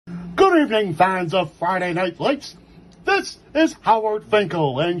Good evening, fans of Friday Night Lights. This is Howard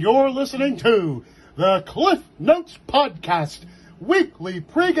Finkel, and you're listening to the Cliff Notes Podcast weekly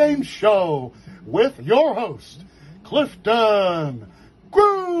pregame show with your host, Clifton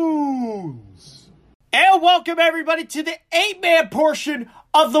Grooms. And welcome, everybody, to the 8-man portion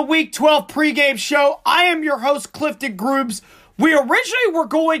of the Week 12 pregame show. I am your host, Clifton Grooms. We originally were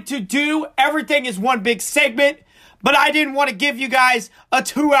going to do everything as one big segment, but I didn't want to give you guys a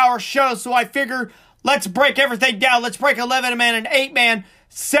 2-hour show, so I figured let's break everything down. Let's break 11-man and 8-man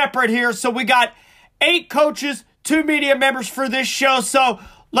separate here. So we got 8 coaches, 2 media members for this show, so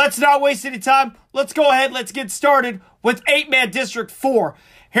let's not waste any time. Let's go ahead, let's get started with 8-man District 4.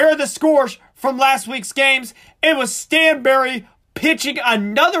 Here are the scores from last week's games. It was Stanberry pitching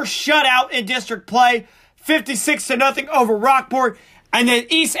another shutout in district play, 56-0 over Rockport, and then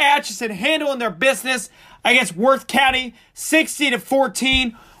East Atchison handling their business against Worth County,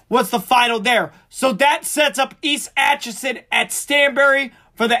 60-14 was the final there. So that sets up East Atchison at Stanberry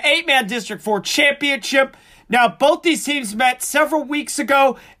for the 8-man District 4 championship. Now, both these teams met several weeks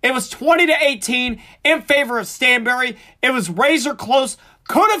ago. It was 20-18 in favor of Stanberry. It was razor close.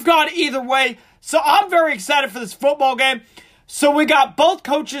 Could have gone either way. So I'm very excited for this football game. So we got both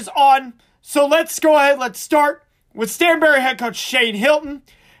coaches on. So let's go ahead. Let's start with Stanberry head coach Shane Hilton.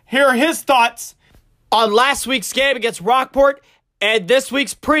 Here are his thoughts on last week's game against Rockport and this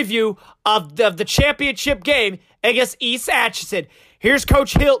week's preview of the championship game against East Atchison. Here's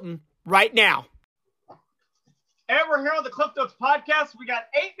Coach Hilton right now. And we're here on the Cliff Notes Podcast. We got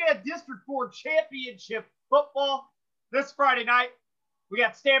 8-man District 4 championship football this Friday night. We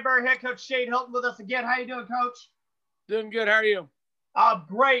got Stanberry head coach Shane Hilton with us again. How you doing, Coach? Doing good. How are you?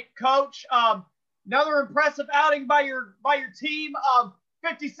 Great, Coach. Another impressive outing by your team.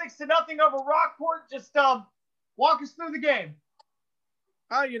 56-0 over Rockport. Just walk us through the game.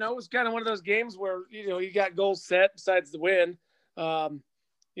 It was kind of one of those games where, you got goals set besides the win. Taking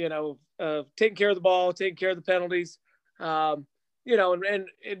care of the ball, taking care of the penalties, and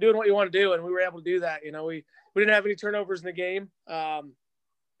doing what you want to do. And we were able to do that. We didn't have any turnovers in the game.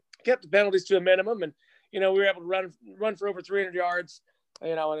 Kept the penalties to a minimum, and, we were able to run for over 300 yards,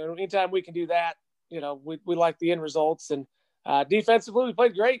 and anytime we can do that, we like the end results. And defensively, we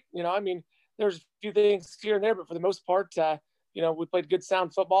played great. There's a few things here and there, but for the most part, we played good,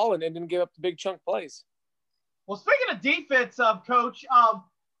 sound football and didn't give up the big chunk plays. Well, speaking of defense, Coach,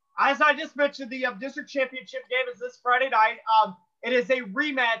 as I just mentioned, the district championship game is this Friday night. It is a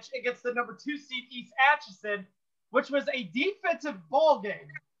rematch against the number 2 seed East Atchison, which was a defensive ball game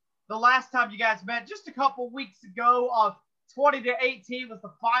the last time you guys met, just a couple weeks ago. 20-18 was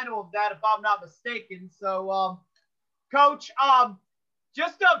the final of that, if I'm not mistaken. So, Coach,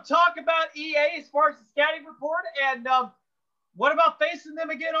 just talk about EA as far as the scouting report, and what about facing them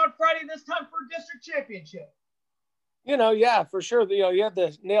again on Friday this time for a district championship? Yeah, for sure. You had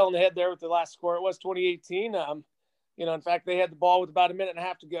the nail on the head there with the last score. It was 2018. In fact, they had the ball with about a minute and a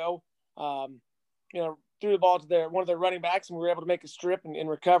half to go. Threw the ball to one of their running backs, and we were able to make a strip and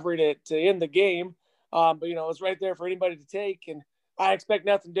recovery to end the game. But it was right there for anybody to take, and I expect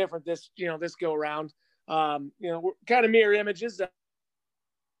nothing different this go around. We're kind of mirror images.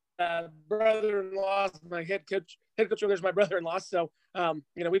 Brother-in-law, my head coach over there is my brother-in-law. So,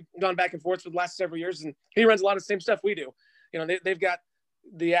 we've gone back and forth for the last several years, and he runs a lot of the same stuff we do. They've got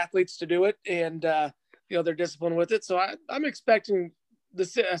the athletes to do it, and, they're disciplined with it. So I'm expecting a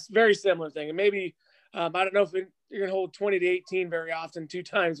very similar thing. And maybe, I don't know if you're going to hold 20-18 very often, 2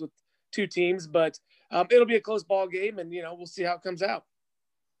 times with 2 teams, but it'll be a close ball game, and, we'll see how it comes out.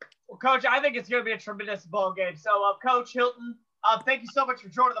 Well, Coach, I think it's going to be a tremendous ball game. So, Coach Hilton, thank you so much for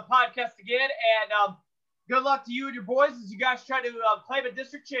joining the podcast again, and good luck to you and your boys as you guys try to claim a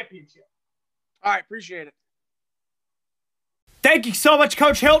district championship. All right, appreciate it. Thank you so much,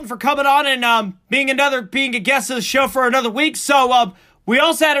 Coach Hilton, for coming on and being a guest of the show for another week. So we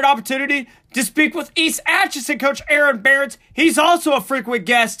also had an opportunity to speak with East Atchison coach Aaron Behrens. He's also a frequent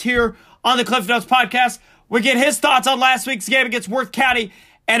guest here on the Cliff Notes Podcast. We get his thoughts on last week's game against Worth County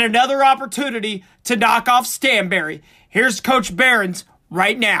and another opportunity to knock off Stanberry. Here's Coach Behrens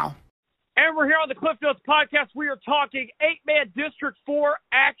right now. And we're here on the Cliff Notes Podcast. We are talking 8-man District 4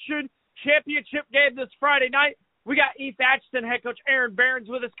 action championship game this Friday night. We got East Atchison head coach Aaron Behrens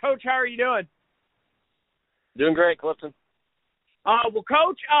with us. Coach, how are you doing? Doing great, Clifton. Well,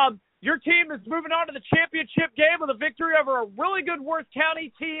 Coach, your team is moving on to the championship game with a victory over a really good Worth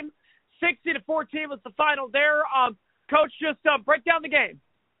County team. 60-14 was the final there. Coach, just break down the game.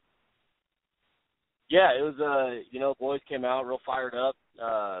 Yeah, it was, boys came out real fired up.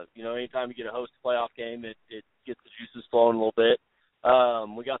 Anytime you get a host playoff game, it gets the juices flowing a little bit.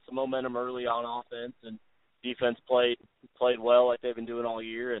 We got some momentum early on offense, and defense played well like they've been doing all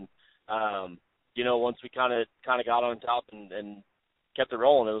year. And once we kind of got on top and kept it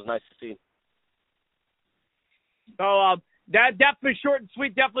rolling, it was nice to see. So that definitely short and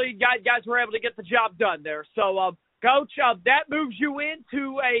sweet. Definitely, guys were able to get the job done there. So, Coach, that moves you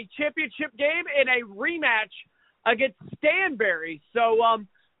into a championship game and a rematch against Stanberry. So,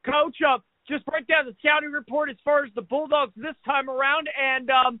 Coach, just break down the scouting report as far as the Bulldogs this time around, and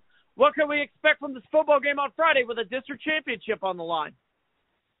what can we expect from this football game on Friday with a district championship on the line?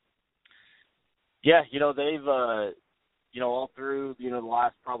 Yeah, they've all through the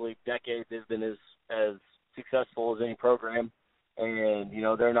last probably decade, they've been as successful as any program, and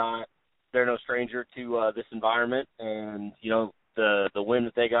they're no stranger to this environment. And the win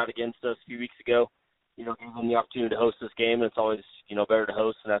that they got against us a few weeks ago, gave them the opportunity to host this game. And it's always better to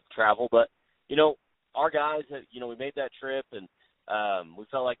host than have to travel. But our guys have we made that trip, and we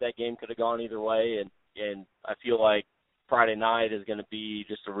felt like that game could have gone either way. And I feel like Friday night is going to be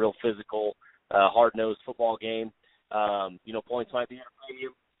just a real physical, hard-nosed football game. Points might be in a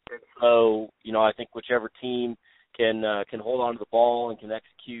premium. So, I think whichever team can hold on to the ball and can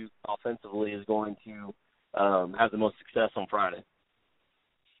execute offensively is going to have the most success on Friday.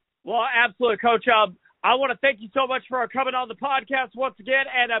 Well, absolutely, Coach. I want to thank you so much for coming on the podcast once again,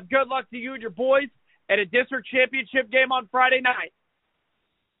 and good luck to you and your boys at a district championship game on Friday night.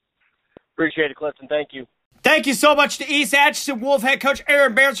 Appreciate it, Clifton. Thank you. Thank you so much to East Atchison Wolf head coach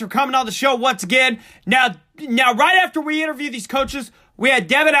Aaron Behrens for coming on the show once again. Now, right after we interview these coaches, we had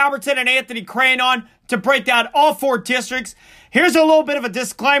Devin Albertson and Anthony Crane on to break down all 4 districts. Here's a little bit of a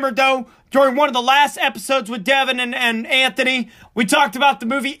disclaimer, though. During one of the last episodes with Devin and Anthony, we talked about the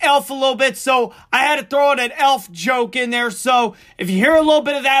movie Elf a little bit, so I had to throw in an Elf joke in there. So if you hear a little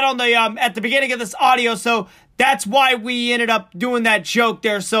bit of that on the at the beginning of this audio, so that's why we ended up doing that joke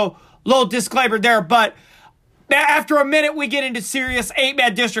there. So little disclaimer there, but after a minute, we get into serious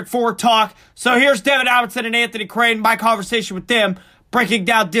 8-man District 4 talk. So here's Devin Albertson and Anthony Crane, my conversation with them, breaking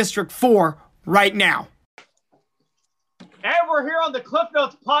down District 4 right now. And we're here on the Cliff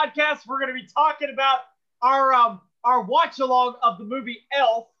Notes podcast. We're going to be talking about our watch-along of the movie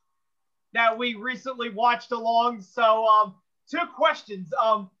Elf that we recently watched along. So 2 questions.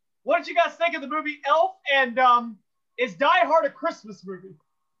 What did you guys think of the movie Elf? And is Die Hard a Christmas movie?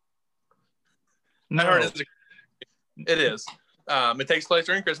 No. Die Hard is it is. It takes place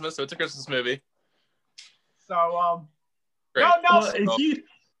during Christmas, so it's a Christmas movie. So, great. No. Well,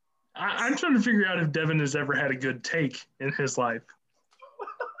 I'm trying to figure out if Devin has ever had a good take in his life.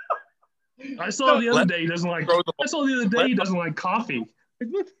 I saw the other day he doesn't like. I saw the other day he doesn't like coffee.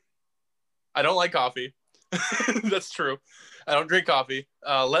 I don't like coffee. That's true. I don't drink coffee.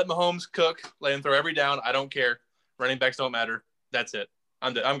 Let Mahomes cook. Let him throw every down. I don't care. Running backs don't matter. That's it.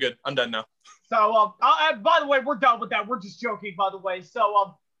 I'm good. I'm done now. So, by the way, we're done with that. We're just joking, by the way.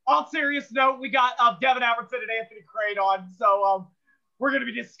 So, on serious note, we got Devin Albertson and Anthony Crane on. So, we're going to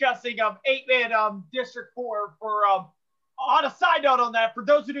be discussing 8-man District 4 for on a side note on that, for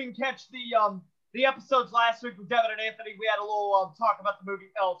those who didn't catch the episodes last week with Devin and Anthony, we had a little talk about the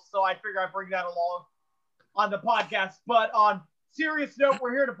movie Elf, so I figure I'd bring that along on the podcast. But on serious note,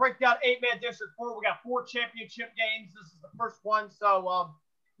 we're here to break down 8-man District 4. We got 4 championship games. This is the first one. So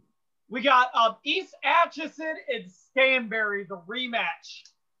we got East Atchison and Stanberry, the rematch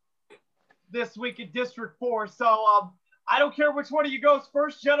this week in District 4. So I don't care which one of you goes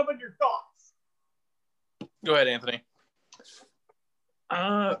first. Gentlemen, your thoughts. Go ahead, Anthony.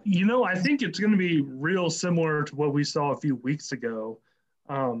 I think it's going to be real similar to what we saw a few weeks ago.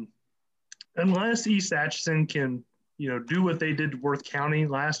 Unless East Atchison can, do what they did to Worth County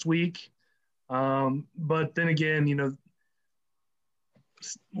last week. But then again,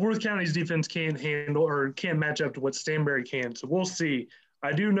 Worth County's defense can't handle or can't match up to what Stanberry can. So we'll see.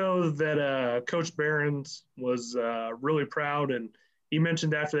 I do know that Coach Behrens was really proud, and he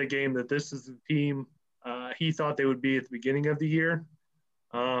mentioned after the game that this is the team he thought they would be at the beginning of the year.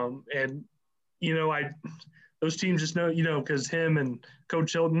 Those teams just know, because him and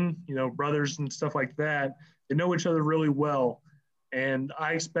Coach Hilton, brothers and stuff like that, they know each other really well. And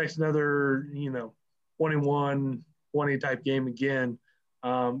I expect another, 21-20 type game again.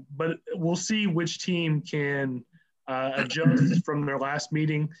 But we'll see which team can adjust from their last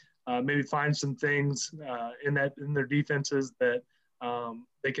meeting, maybe find some things in their defenses that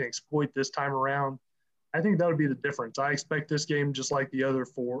they can exploit this time around. I think that would be the difference. I expect this game, just like the other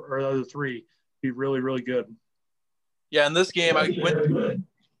 4 or the other 3, to be really, really good. Yeah, in this game, I did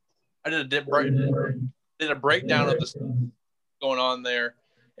a breakdown of this going on there,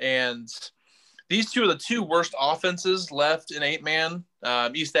 and these two are the two worst offenses left in 8-man.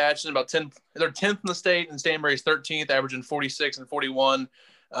 East Atchison about 10, they're 10th in the state, and Stanberry's 13th, averaging 46 and 41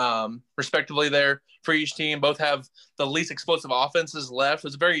 respectively there for each team. Both have the least explosive offenses left.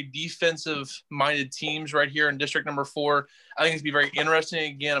 It's very defensive-minded teams right here in District number 4. I think it's going to be very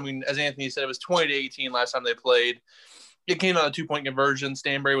interesting. Again, I mean, as Anthony said, it was 20-18 last time they played. It came out of 2-point conversion.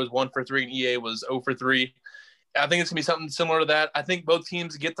 Stanberry was 1 for 3, and EA was 0 for 3. I think it's going to be something similar to that. I think both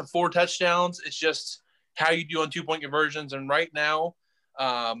teams get the 4 touchdowns. It's just how you do on 2-point conversions. And right now,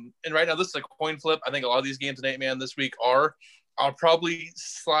 this is a coin flip. I think a lot of these games in 8-man this week are. I'll probably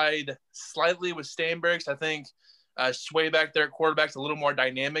slide slightly with Stanberry because I think Sway back there at quarterback's a little more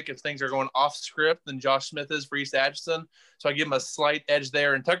dynamic if things are going off script than Josh Smith is for East Atchison. So I give him a slight edge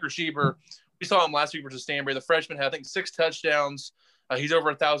there. And Tucker Schieber, we saw him last week versus Stanberry. The freshman had, I think, 6 touchdowns. He's over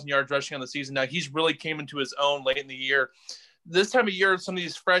 1,000 yards rushing on the season now. He's really came into his own late in the year. This time of year, some of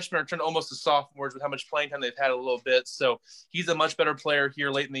these freshmen are turned almost to sophomores with how much playing time they've had a little bit. So he's a much better player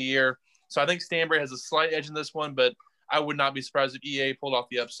here late in the year. So I think Stanberry has a slight edge in this one, but I would not be surprised if EA pulled off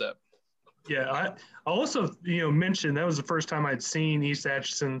the upset. Yeah, I also, mentioned that was the first time I'd seen East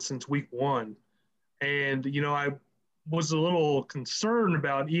Atchison since week 1. And, I was a little concerned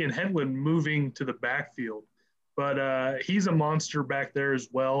about Ian Hedlund moving to the backfield. But he's a monster back there as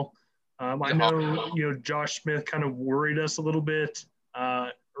well. I know, Josh Smith kind of worried us a little bit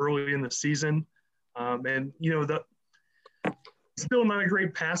early in the season. Still not a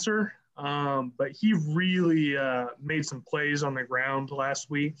great passer, but he really made some plays on the ground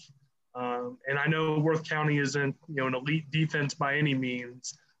last week. And I know Worth County isn't, an elite defense by any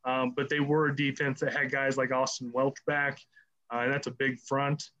means, but they were a defense that had guys like Austin Welch back, and that's a big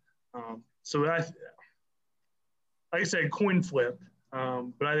front. So that – like I said, coin flip,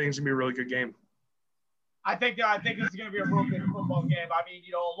 but I think it's going to be a really good game. I think this is going to be a real good football game. I mean,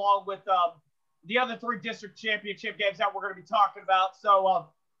 along with the other 3 district championship games that we're going to be talking about. So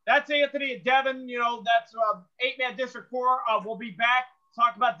that's Anthony and Devin. That's 8-man District 4. We'll be back to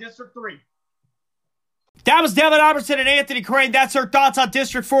talk about District 3. That was Devin Albertson and Anthony Crane. That's our thoughts on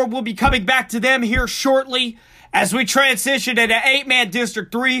District 4. We'll be coming back to them here shortly. As we transition into 8-man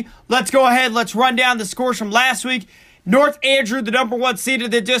District 3, let's go ahead. Let's run down the scores from last week. North Andrew, the number 1 seed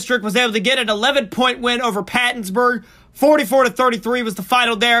of the district, was able to get an 11-point win over Pattonsburg. 44-33 was the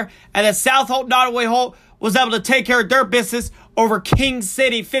final there. And then South Holt, Nottoway Holt was able to take care of their business over King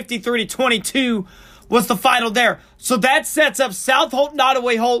City. 53-22 was the final there. So that sets up South Holt,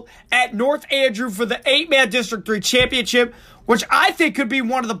 Nottoway Holt at North Andrew for the 8-man District 3 championship, which I think could be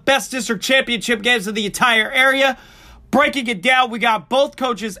one of the best district championship games of the entire area. Breaking it down, we got both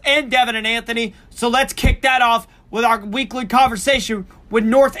coaches and Devin and Anthony. So let's kick that off with our weekly conversation with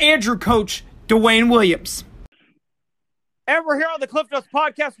North Andrew coach Dwayne Williams. And we're here on the Cliff Notes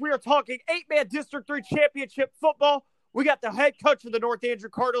Podcast. We are talking 8-man District 3 championship football. We got the head coach of the North Andrew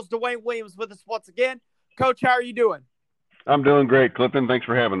Cardinals, Dwayne Williams, with us once again. Coach, how are you doing? I'm doing great, Clifton. Thanks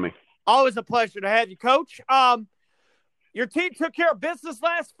for having me. Always a pleasure to have you, Coach. Your team took care of business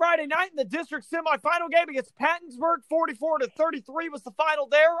last Friday night in the district semifinal game against Pattonsburg. 44-33 was the final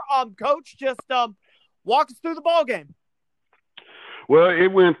there. Coach, just walk us through the ball game. Well, it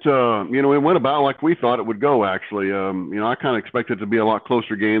went, it went about like we thought it would go, actually. I kind of expected it to be a lot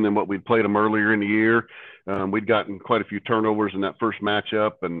closer game than what we'd played them earlier in the year. We'd gotten quite a few turnovers in that first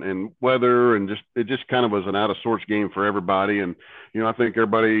matchup and weather, and it just kind of was an out of sorts game for everybody. And, I think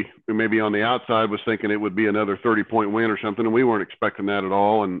everybody maybe on the outside was thinking it would be another 30-point win or something, and we weren't expecting that at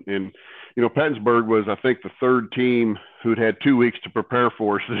all. And Pattonsburg was, I think, the 3rd team who'd had 2 weeks to prepare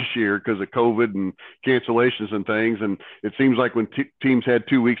for us this year because of COVID and cancellations and things. And it seems like when teams had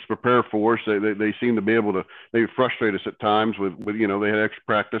 2 weeks to prepare for us, they seem to be able to maybe frustrate us at times with they had extra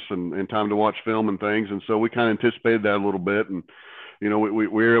practice and time to watch film and things. And so we kind of anticipated that a little bit. And, we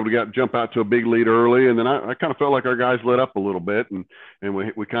were able to jump out to a big lead early. And then I kind of felt like our guys let up a little bit. And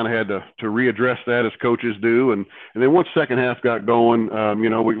we kind of had to readdress that as coaches do. And then once second half got going,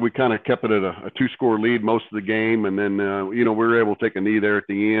 we kind of kept it at a 2-score lead most of the game. And then, we were able to take a knee there at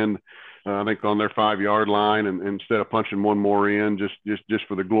the end, I think on their 5-yard line, and instead of punching one more in just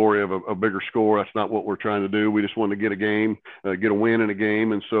for the glory of a bigger score. That's not what we're trying to do. We just wanted to get a win in a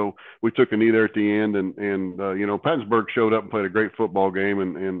game. And so we took a knee there at the end, and Pattonsburg showed up and played a great football game.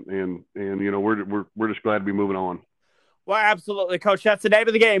 And we're just glad to be moving on. Well, absolutely, Coach. That's the name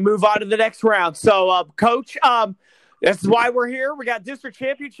of the game. Move on to the next round. So, Coach, this is why we're here. We got district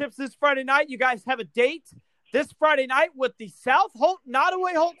championships this Friday night. You guys have a date this Friday night with the South Holt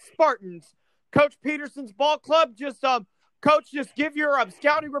Nottoway Holt Spartans. Coach Peterson's ball club. Coach, give your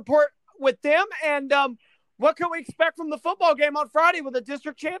scouting report with them, and what can we expect from the football game on Friday with a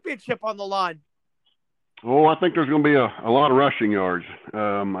district championship on the line? Oh, I think there's going to be a lot of rushing yards.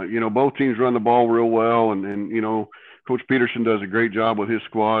 Both teams run the ball real well, and Coach Peterson does a great job with his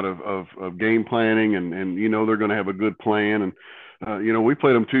squad of game planning, and they're going to have a good plan. And we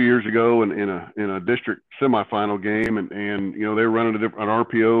played them 2 years ago in a district semifinal game, and they were running an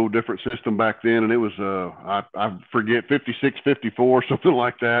RPO different system back then, and it was I forget 56-54, something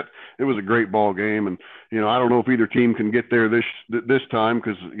like that. It was a great ball game, and I don't know if either team can get there this time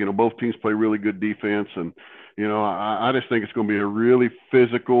because both teams play really good defense, and I just think it's going to be a really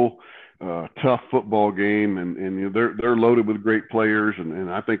physical, tough football game, and they're loaded with great players,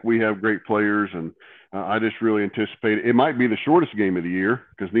 and I think we have great players, and I just really anticipate it might be the shortest game of the year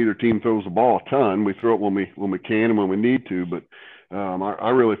because neither team throws the ball a ton. We throw it when we can and when we need to, but I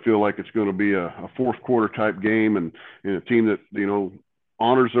really feel like it's going to be a fourth quarter type game, and a team that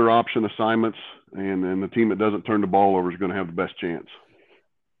honors their option assignments, and the team that doesn't turn the ball over is going to have the best chance.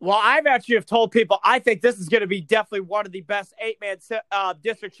 Well, I've actually have told people I think this is going to be definitely one of the best 8-man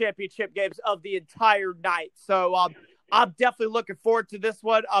district championship games of the entire night. So I'm definitely looking forward to this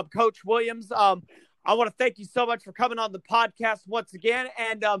one. Coach Williams, I want to thank you so much for coming on the podcast once again,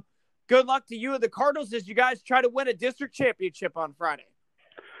 and good luck to you and the Cardinals as you guys try to win a district championship on Friday.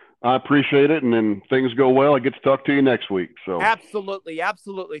 I appreciate it, and then things go well, I get to talk to you next week. So Absolutely.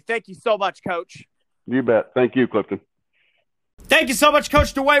 Thank you so much, Coach. You bet. Thank you, Clifton. Thank you so much,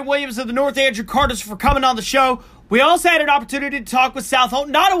 Coach Dwayne Williams of the North Andrew Cardinals, for coming on the show. We also had an opportunity to talk with South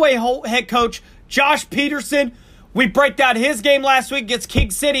Holton Nottoway head coach Josh Peterson. We break down his game last week against King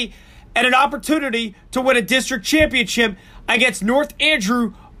City and an opportunity to win a district championship against North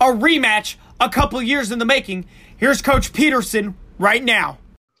Andrew, a rematch a couple years in the making. Here's Coach Peterson right now.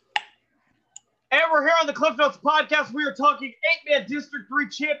 And we're here on the Cliff Notes podcast. We are talking 8-man District 3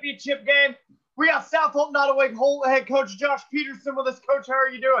 championship game. We got South Holton Nottoway head coach Josh Peterson with us. Coach, how are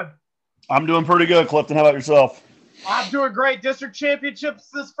you doing? I'm doing pretty good, Clifton. How about yourself? I'm doing great. District championships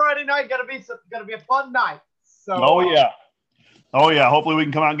this Friday night. Gonna be a fun night. So. Oh yeah. Hopefully we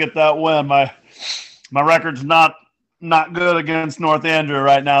can come out and get that win. My record's not good against North Andrew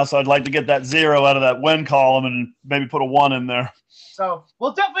right now, so I'd like to get that 0 out of that win column and maybe put a 1 in there. So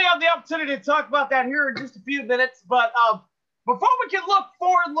we'll definitely have the opportunity to talk about that here in just a few minutes. But before we can look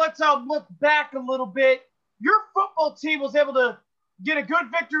forward, let's look back a little bit. Your football team was able to get a good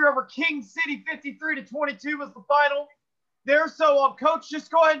victory over King City, 53-22 was the final there. So, Coach,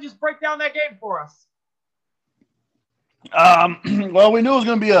 just go ahead and just break down that game for us. Well, we knew it was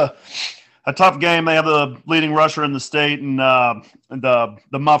going to be a tough game. They have the leading rusher in the state, and the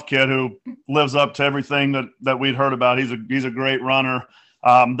Muff kid who lives up to everything that we'd heard about. He's a great runner.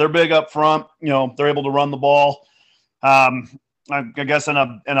 They're big up front. They're able to run the ball. I guess in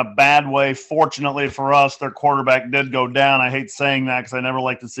a bad way, fortunately for us, their quarterback did go down. I hate saying that because I never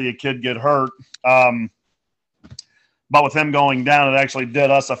like to see a kid get hurt. But with him going down, it actually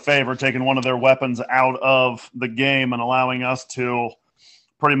did us a favor, taking one of their weapons out of the game and allowing us to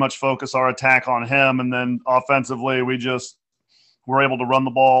pretty much focus our attack on him. And then offensively, we just were able to run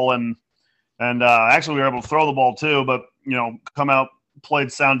the ball and actually we were able to throw the ball too, but, come out,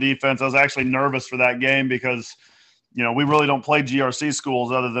 played sound defense. I was actually nervous for that game because, we really don't play GRC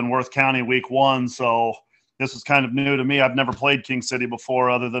schools other than Worth County week 1. So this was kind of new to me. I've never played King City before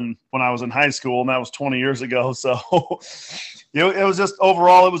other than when I was in high school, and that was 20 years ago. So it was just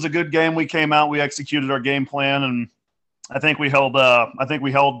overall, it was a good game. We came out, we executed our game plan, and I think we held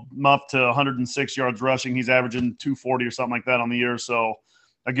Muff to 106 yards rushing. He's averaging 240 or something like that on the year. So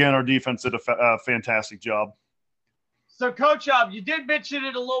again, our defense did a fantastic job. So, Coach, you did mention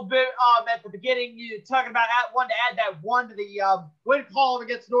it a little bit at the beginning. You were talking about wanting to add that 1 to the win column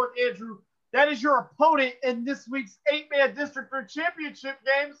against North Andrew. That is your opponent in this week's 8-man District 3 championship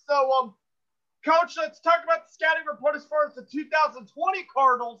game. So, Coach, let's talk about the scouting report as far as the 2020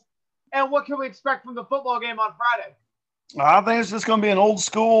 Cardinals and what can we expect from the football game on Friday. I think it's just going to be an old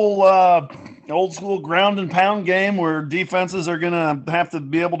school ground and pound game where defenses are going to have to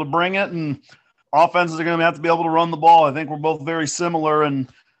be able to bring it and offenses are going to have to be able to run the ball. I think we're both very similar in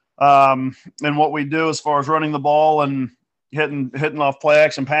what we do as far as running the ball and hitting off play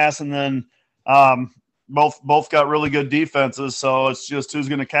action pass, and then both got really good defenses. So it's just who's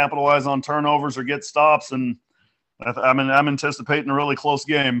going to capitalize on turnovers or get stops, and I'm anticipating a really close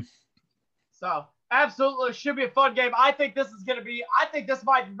game. So absolutely should be a fun game. I think this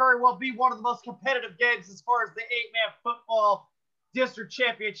might very well be one of the most competitive games as far as the 8-man football district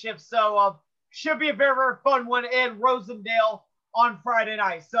championship. So should be a very, very fun one in Rosendale on Friday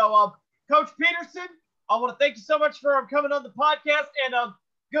night. So, Coach Peterson, I want to thank you so much for coming on the podcast, and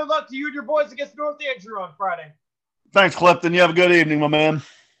good luck to you and your boys against North Andrew on Friday. Thanks, Clifton. You have a good evening, my man.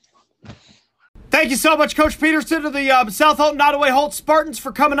 Thank Thank you so much, Coach Peterson of the South Holton Nottoway Holt Spartans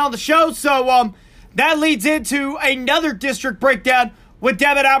for coming on the show. So that leads into another district breakdown with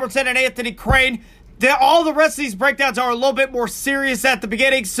Devin Albertson and Anthony Crane. All the rest of these breakdowns are a little bit more serious at the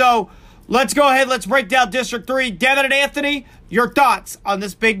beginning, so let's go ahead. Let's break down District 3. Devin and Anthony, your thoughts on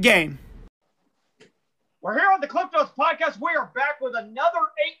this big game. We're here on the Cliff Notes Podcast. We are back with another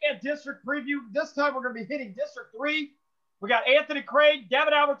 8-man district preview. This time we're going to be hitting District 3. We got Anthony Crane,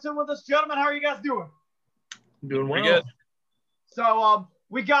 Devin Albertson with us. Gentlemen, how are you guys doing? Doing well. Pretty good. So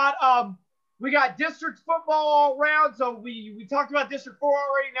we got district football all around. So we talked about District 4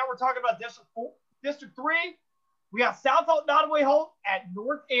 already. Now we're talking about District 3. We got South Holton Nottoway Holt at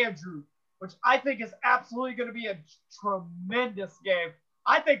North Andrew, which I think is absolutely going to be a tremendous game.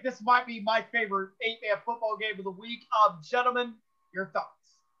 I think this might be my favorite 8-man football game of the week. Gentlemen, your thoughts?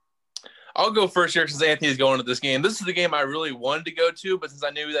 I'll go first here since Anthony's going to this game. This is the game I really wanted to go to, but since I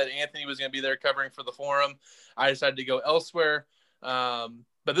knew that Anthony was going to be there covering for the forum, I decided to go elsewhere. But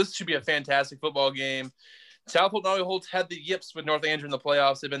this should be a fantastic football game. South Holton Nottoway Holt had the yips with North Andrew in the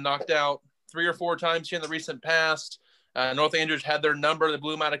playoffs. They've been knocked out 3 or 4 times here in the recent past. North Andrew's had their number. They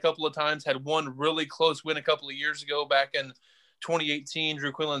blew them out a couple of times, had one really close win a couple of years ago back in 2018,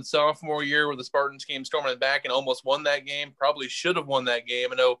 Drew Quinlan's sophomore year, where the Spartans came storming back and almost won that game. Probably should have won that game.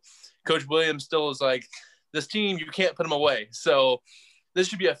 I know Coach Williams still is like, this team, you can't put them away. So this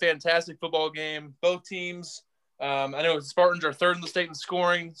should be a fantastic football game. Both teams, I know the Spartans are 3rd in the state in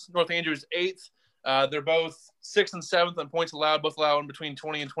scoring. North Andrew is 8th. They're both 6th and 7th in points allowed, both allowing between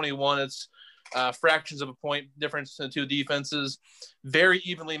 20 and 21. It's fractions of a point difference in the two defenses. Very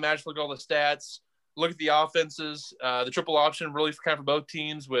evenly matched. Look at all the stats. Look at the offenses. The triple option really kind of for both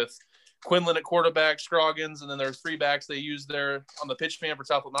teams with Quinlan at quarterback, Scroggins, and then there's 3 backs they use there on the pitch fan for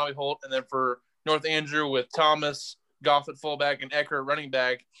South Holton Nottoway Holt, and then for North Andrew with Thomas, Goff at fullback, and Ecker at running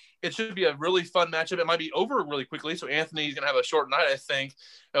back. It should be a really fun matchup. It might be over really quickly, so Anthony's going to have a short night, I think,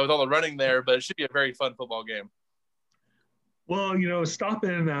 with all the running there, but it should be a very fun football game. Well,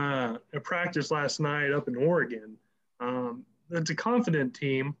 stopping a practice last night up in Oregon, it's a confident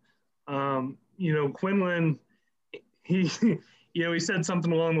team. Quinlan, he said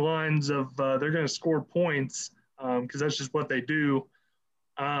something along the lines of they're going to score points because that's just what they do.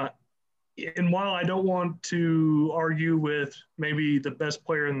 And while I don't want to argue with maybe the best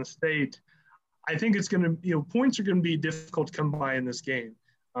player in the state, I think it's going to, points are going to be difficult to come by in this game.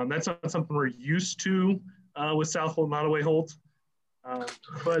 That's not something we're used to with South Holton Nottoway Holt.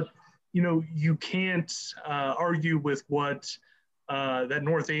 But, you can't argue with what that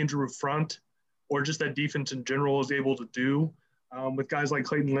North Andrew front or just that defense in general is able to do with guys like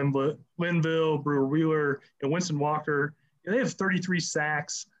Clayton Linville, Brewer Wheeler, and Winston Walker. They have 33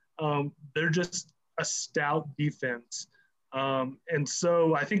 sacks. They're just a stout defense. And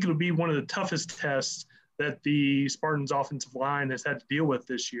so I think it'll be one of the toughest tests that the Spartans offensive line has had to deal with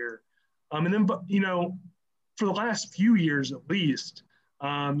this year. And then, for the last few years at least,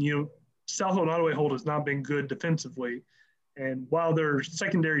 South Holton Nottoway Holt has not been good defensively. And while their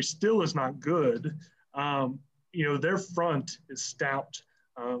secondary still is not good, their front is stout.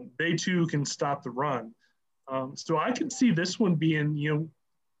 They too can stop the run. So I can see this one being,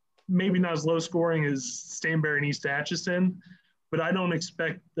 maybe not as low scoring as Stanberry and East Atchison, but I don't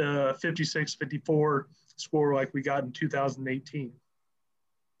expect the 56-54 score like we got in 2018.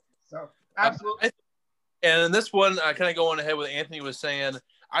 So absolutely. And in this one, kind of going ahead with what Anthony was saying,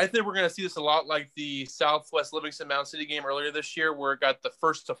 I think we're going to see this a lot like the Southwest Livingston Mound City game earlier this year, where it got the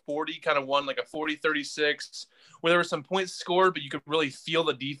first to 40, kind of won like a 40-36, where there were some points scored, but you could really feel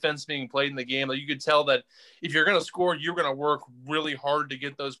the defense being played in the game. Like you could tell that if you're going to score, you're going to work really hard to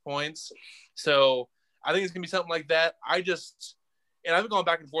get those points. So I think it's going to be something like that. And I've been going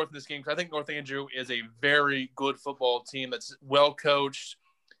back and forth in this game because I think North Andrew is a very good football team that's well coached.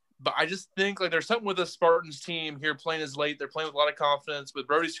 But I just think there's something with the Spartans team here playing as late. They're playing with a lot of confidence with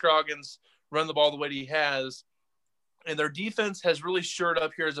Brody Scroggins running the ball the way he has. And their defense has really shored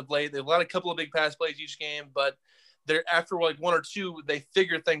up here as of late. They've allowed a couple of big pass plays each game, but they're after one or two, they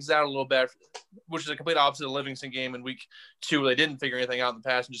figure things out a little bit, which is a complete opposite of the Livingston game in week 2 where they didn't figure anything out in the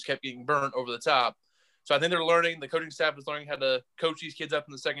past and just kept getting burnt over the top. So I think they're learning. The coaching staff is learning how to coach these kids up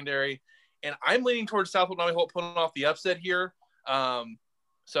in the secondary. And I'm leaning towards South Holton Nottoway Holt pulling off the upset here.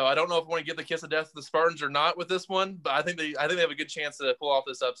 So I don't know if I want to give the kiss of death to the Spartans or not with this one, but I think they have a good chance to pull off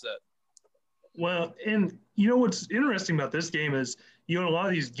this upset. Well, and what's interesting about this game is, in a lot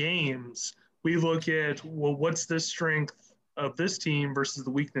of these games, we look at, well, what's the strength of this team versus the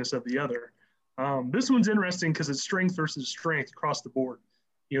weakness of the other. This one's interesting because it's strength versus strength across the board.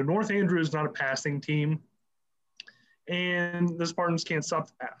 North Andrew is not a passing team, and the Spartans can't stop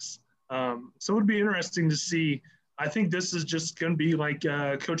the pass. So it would be interesting to see. I think this is just going to be like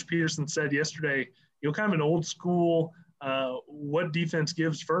Coach Peterson said yesterday, kind of an old school, what defense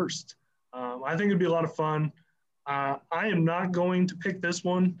gives first. I think it'd be a lot of fun. I am not going to pick this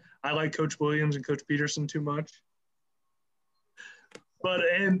one. I like Coach Williams and Coach Peterson too much.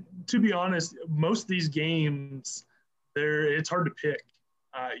 And to be honest, most of these games, it's hard to pick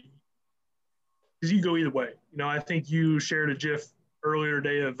because you go either way. I think you shared a GIF earlier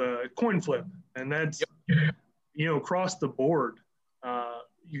today of a coin flip, and that's across the board.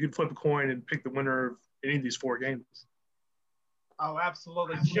 You could flip a coin and pick the winner of any of these 4 games. Oh,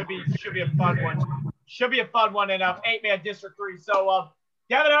 absolutely. Should be a fun one. Should be a fun one in 8-man District 3. So,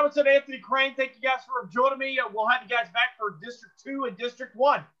 Gavin Albertson, Anthony Crane, thank you guys for joining me. We'll have you guys back for District 2 and District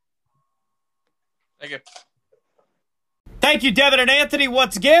 1. Thank you. Thank you, Devin and Anthony.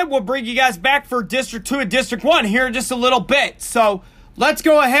 Once again, we'll bring you guys back for District 2 and District 1 here in just a little bit. So let's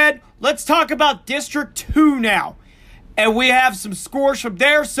go ahead. Let's talk about District 2 now. And we have some scores from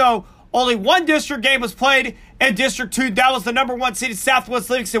there. So only one district game was played in District 2. That was the number 1 seeded Southwest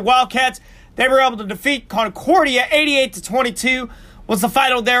Livingston Wildcats. They were able to defeat Concordia 88-22 was the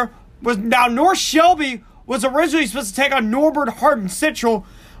final there. Now, North Shelby was originally supposed to take on Norbert Hardin Central,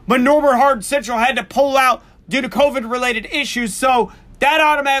 but Norbert Hardin Central had to pull out due to COVID-related issues. So that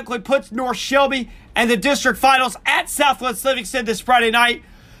automatically puts North Shelby and the district finals at Southwest Livingston this Friday night.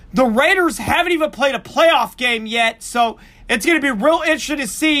 The Raiders haven't even played a playoff game yet, so it's going to be real interesting to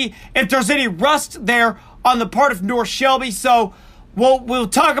see if there's any rust there on the part of North Shelby. So we'll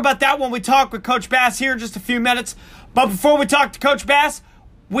talk about that when we talk with Coach Bass here in just a few minutes. But before we talk to Coach Bass,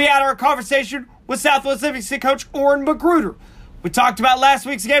 we had our conversation with Southwest Livingston coach Orrin Magruder. We talked about last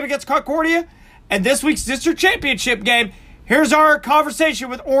week's game against Concordia and this week's district championship game. Here's our conversation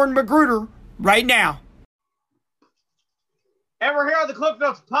with Orrin Magruder right now. And we're here on the Cliff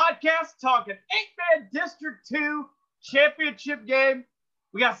Notes podcast talking 8-man District 2 championship game.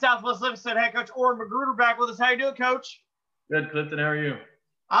 We got Southwest Livingston head coach Orrin Magruder back with us. How you doing, Coach? Good, Clifton. How are you?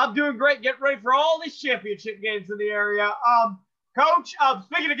 I'm doing great. Getting ready for all these championship games in the area. Coach,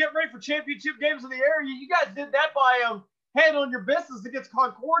 speaking of getting ready for championship games in the area, you guys did that by handling your business against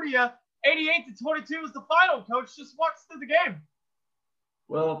Concordia. 88-22 was the final, Coach. Just walk us through the game.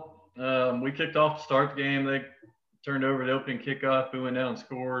 Well, we kicked off to start the game. They turned over the opening kickoff. We went down and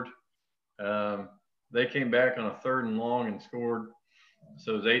scored. They came back on a 3rd and long and scored.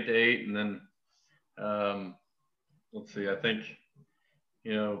 So it was 8-8. And then, let's see, I think,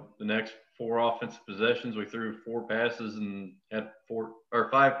 the next 4 offensive possessions, we threw 4 passes and had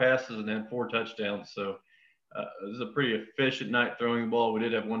 5 passes and had 4 touchdowns. So it was a pretty efficient night throwing the ball. We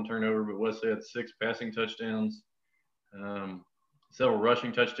did have 1 turnover, but Wesley had 6 passing touchdowns, several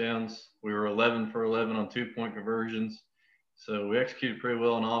rushing touchdowns. We were 11 for 11 on 2-point conversions. So we executed pretty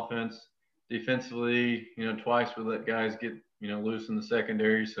well on offense. Defensively, twice we let guys get, loose in the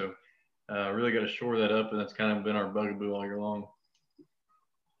secondary. So really got to shore that up, and that's kind of been our bugaboo all year long.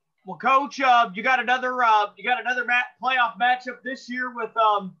 Well, Coach, you got another playoff matchup this year with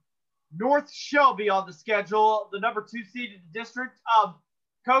North Shelby on the schedule, the number 2 seed in the district.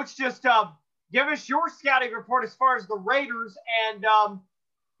 Coach, just give us your scouting report as far as the Raiders and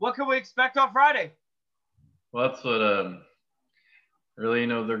what can we expect on Friday? Well, that's what really,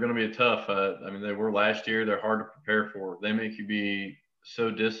 they're going to be tough. They were last year. They're hard to prepare for. They make you be so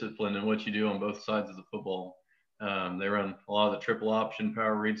disciplined in what you do on both sides of the football. They run a lot of the triple option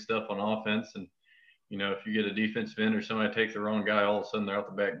power read stuff on offense. And, if you get a defensive end or somebody takes the wrong guy, all of a sudden they're out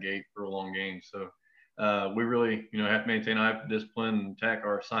the back gate for a long game. So we really, have to maintain high discipline and attack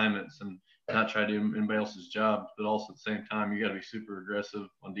our assignments and not try to do anybody else's job. But also at the same time, you got to be super aggressive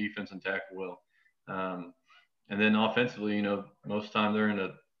on defense and tackle well. And then offensively, most of the time they're in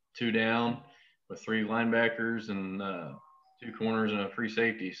a 2 down with 3 linebackers and 2 corners and a free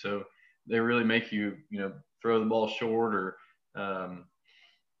safety. So they really make you, throw the ball short or,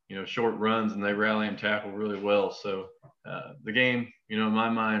 short runs, and they rally and tackle really well. So the game, in my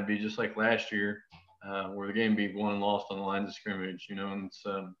mind, be just like last year, where the game be won and lost on the lines of scrimmage, and it's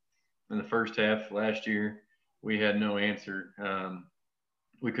in the first half last year, we had no answer.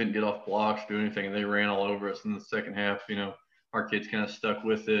 We couldn't get off blocks, do anything, and they ran all over us. In the second half, our kids kind of stuck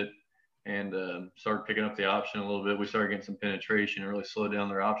with it and started picking up the option a little bit. We started getting some penetration and really slowed down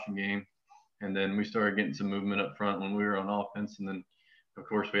their option game. And then we started getting some movement up front when we were on offense. And then, of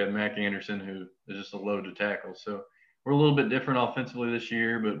course, we had Mac Anderson, who is just a load to tackle. So we're a little bit different offensively this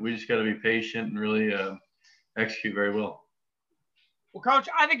year, but we just got to be patient and really execute very well. Well, Coach,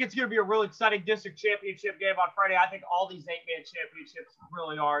 I think it's going to be a really exciting district championship game on Friday. I think all these 8-man championships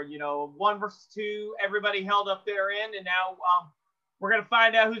really are, 1 versus 2, everybody held up their end. And now we're going to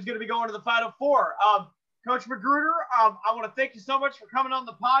find out who's going to be going to the Final Four. Coach Magruder, I want to thank you so much for coming on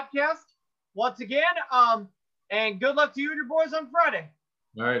the podcast once again. And good luck to you and your boys on Friday.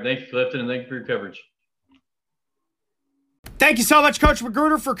 All right. Thank you, Clifton, and thank you for your coverage. Thank you so much, Coach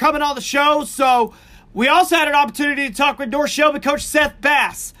Magruder, for coming on the show. So we also had an opportunity to talk with North Shelby coach Seth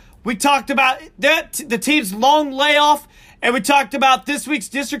Bass. We talked about the team's long layoff, and we talked about this week's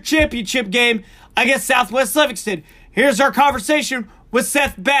district championship game against Southwest Livingston. Here's our conversation with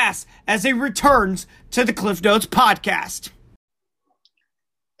Seth Bass as he returns to the Cliff Notes podcast.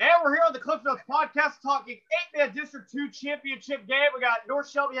 And we're here on the Cliff Notes podcast talking 8-man District 2 championship game. We got North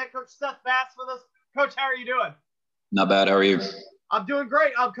Shelby head coach Seth Bass with us. Coach, how are you doing? Not bad. How are you? I'm doing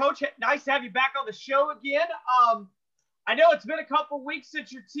great. Coach, nice to have you back on the show again. I know it's been a couple weeks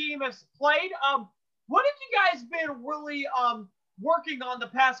since your team has played. What have you guys been really working on the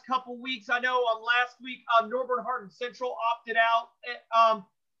past couple weeks? I know last week, Norborne Hardin Central opted out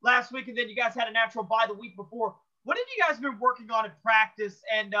last week, and then you guys had a natural bye the week before. What have you guys been working on in practice,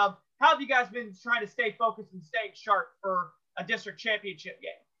 and how have you guys been trying to stay focused and staying sharp for a district championship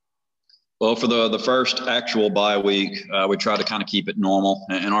game? Well, for the first actual bye week, we try to kind of keep it normal,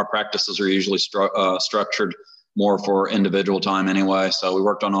 and our practices are usually structured more for individual time anyway. So we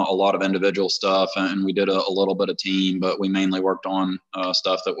worked on a lot of individual stuff, and we did a little bit of team, but we mainly worked on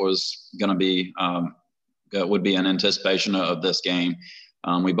stuff that was going to be would be in anticipation of this game.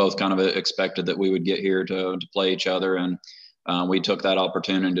 We both kind of expected that we would get here to play each other, and we took that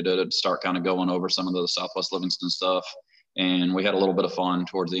opportunity to start kind of going over some of the Southwest Livingston stuff. And we had a little bit of fun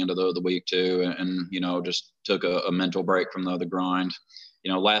towards the end of the week too, and just took a mental break from the grind.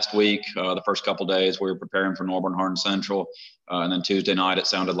 Last week, the first couple of days, we were preparing for Norborne Hardin Central, and then Tuesday night, it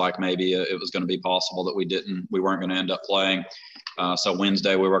sounded like maybe it was going to be possible that we weren't going to end up playing. So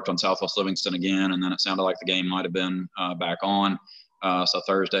Wednesday, we worked on Southwest Livingston again, and then it sounded like the game might have been back on. So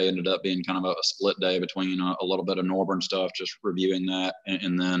Thursday ended up being kind of a split day between a little bit of Norborne stuff, just reviewing that,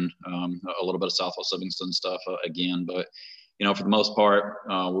 and then a little bit of Southwest Livingston stuff again. But, for the most part,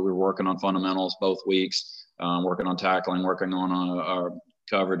 we were working on fundamentals both weeks, working on tackling, working on our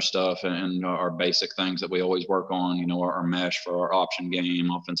coverage stuff and our basic things that we always work on, our mesh for our option game,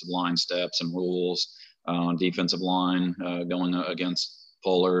 offensive line steps and rules, defensive line, going against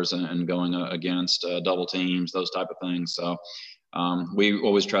pullers and going against double teams, those type of things. So we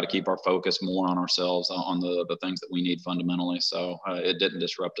always try to keep our focus more on ourselves, on the things that we need fundamentally. So it didn't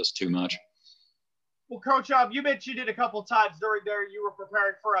disrupt us too much. Well, Coach, you mentioned it a couple of times during there. You were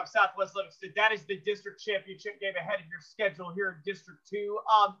preparing for Southwest Livingston. That is the district championship game ahead of your schedule here in District 2.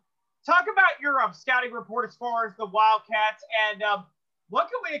 Talk about your scouting report as far as the Wildcats, and what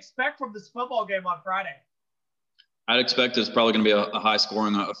can we expect from this football game on Friday? I'd expect it's probably going to be a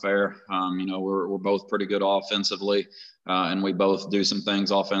high-scoring affair. We're both pretty good offensively, and we both do some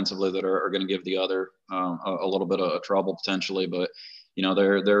things offensively that are going to give the other a little bit of trouble potentially. But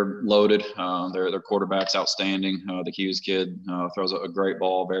they're loaded. Their quarterback's outstanding. The Hughes kid throws a great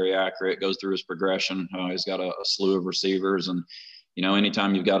ball, very accurate. Goes through his progression. He's got a slew of receivers, and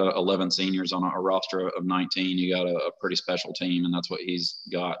anytime you've got 11 seniors on a roster of 19, you got a pretty special team, and that's what he's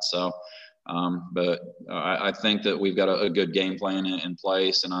got. So. But I think that we've got a good game plan in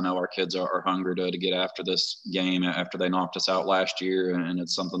place, and I know our kids are hungry to get after this game after they knocked us out last year, and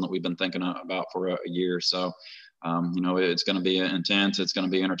it's something that we've been thinking about for a year. So, it's going to be intense, it's going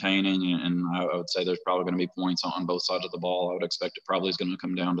to be entertaining, and I would say there's probably going to be points on both sides of the ball. I would expect it probably is going to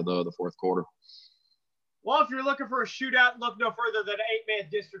come down to the fourth quarter. Well, if you're looking for a shootout, look no further than 8-man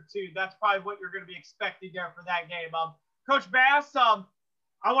District 2. That's probably what you're going to be expecting there for that game. Coach Bass,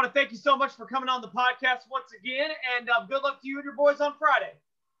 I want to thank you so much for coming on the podcast once again, and good luck to you and your boys on Friday.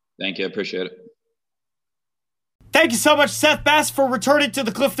 Thank you. I appreciate it. Thank you so much, Seth Bass, for returning to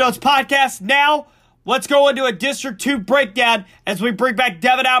the Cliff Notes podcast. Now, let's go into a District 2 breakdown as we bring back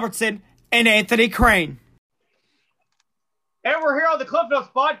Devin Albertson and Anthony Crane. And we're here on the Cliff Notes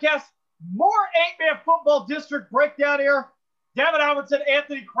podcast. More 8-man football district breakdown here. Devin Albertson,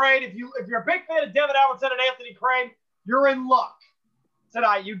 Anthony Crane. If you're a big fan of Devin Albertson and Anthony Crane, you're in luck.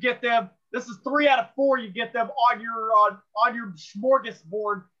 Tonight, you get them. This is 3 out of 4. You get them on your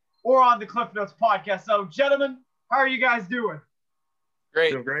smorgasbord or on the Cliff Notes podcast. So, gentlemen, how are you guys doing?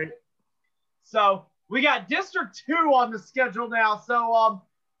 Great. Doing great. So we got District 2 on the schedule now. So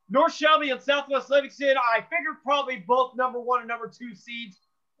North Shelby and Southwest Livingston, I figured probably both number 1 and number 2 seeds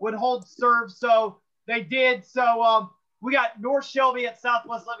would hold serve. So they did. So we got North Shelby at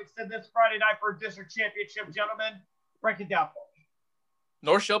Southwest Livingston this Friday night for a district championship. Gentlemen, break it down for me.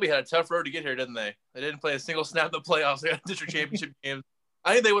 North Shelby had a tough road to get here, didn't they? They didn't play a single snap in the playoffs. They got district championship games.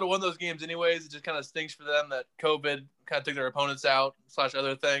 I think they would have won those games anyways. It just kind of stinks for them that COVID kind of took their opponents out /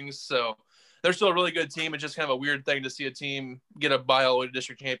 other things. So they're still a really good team. It's just kind of a weird thing to see a team get a bye all the way to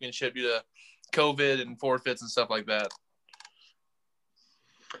district championship due to COVID and forfeits and stuff like that.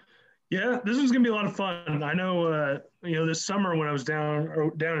 Yeah, this is going to be a lot of fun. I know, this summer when I was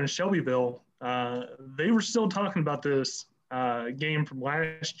down in Shelbyville, they were still talking about this game from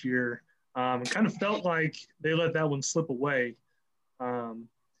last year. It kind of felt like they let that one slip away.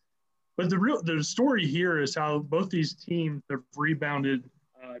 But the story here is how both these teams have rebounded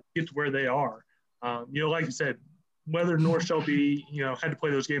to get to where they are. Like I said, whether North Shelby, had to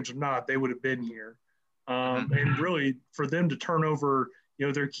play those games or not, they would have been here. And really, for them to turn over,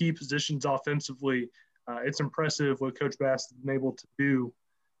 their key positions offensively, it's impressive what Coach Bass has been able to do.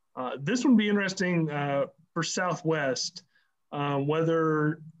 This would be interesting for Southwest,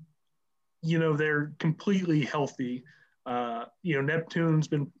 whether, they're completely healthy. Neptune's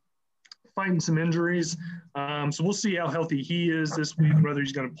been fighting some injuries. So we'll see how healthy he is this week, whether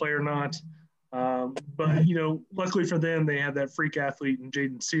he's going to play or not. But luckily for them, they have that freak athlete in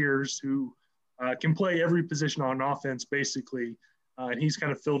Jaden Sears who can play every position on offense, basically. And he's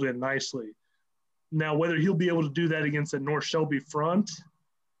kind of filled in nicely. Now, whether he'll be able to do that against the North Shelby front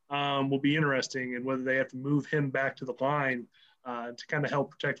will be interesting, and whether they have to move him back to the line to kind of help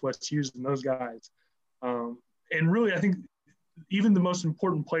protect West Hughes and those guys. And really, I think even the most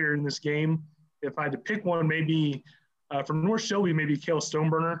important player in this game, if I had to pick one, maybe from North Shelby, maybe Cale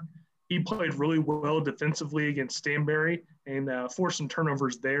Stoneburner. He played really well defensively against Stanberry and forced some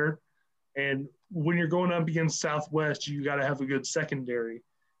turnovers there. And when you're going up against Southwest, you got to have a good secondary.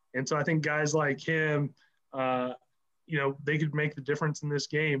 And so I think guys like him, they could make the difference in this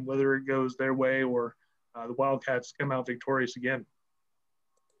game, whether it goes their way or the Wildcats come out victorious again.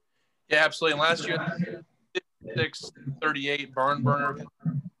 Yeah, absolutely. And last year, 56-38 barn burner.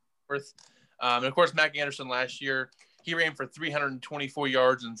 And of course, Mac Anderson last year, he ran for 324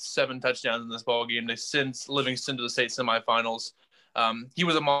 yards and 7 touchdowns in this ball game. They sent Livingston to the state semifinals. He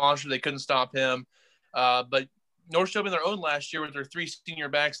was a monster. They couldn't stop him. But North Shelby in their own last year with their 3 senior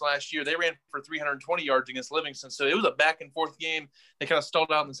backs last year, they ran for 320 yards against Livingston. So it was a back-and-forth game. They kind of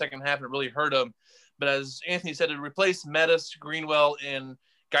stalled out in the second half, and it really hurt them. But as Anthony said, to replace Metis, Greenwell, and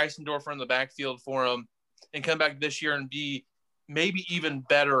Geisendorfer in the backfield for him and come back this year and be maybe even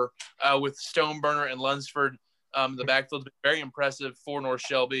better with Stoneburner and Lunsford the backfield, very impressive for North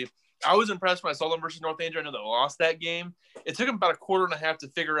Shelby. I was impressed when I saw them versus North Andrew. I know they lost that game. It took them about a quarter and a half to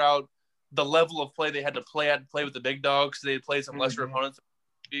figure out the level of play they had to play with the big dogs. They had played some lesser opponents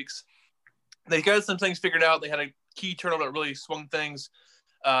weeks. They got some things figured out. They had a key turnover that really swung things.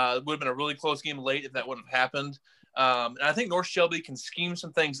 It would have been a really close game late if that wouldn't have happened. And I think North Shelby can scheme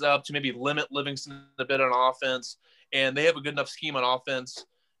some things up to maybe limit Livingston a bit on offense. And they have a good enough scheme on offense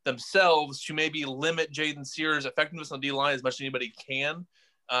themselves to maybe limit Jaden Sears' effectiveness on D-line as much as anybody can.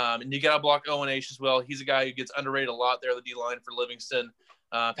 And you got to block Owen H as well. He's a guy who gets underrated a lot there, the D-line for Livingston.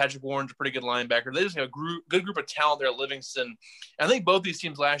 Patrick Warren's a pretty good linebacker. They just have a good group of talent there at Livingston. And I think both these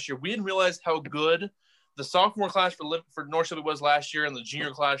teams last year, we didn't realize how good the sophomore class for North Shelby was last year and the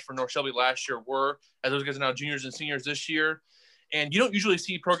junior class for North Shelby last year were, as those guys are now juniors and seniors this year. And you don't usually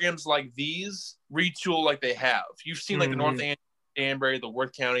see programs like these retool like they have. You've seen like the North Andrew, Danbury, the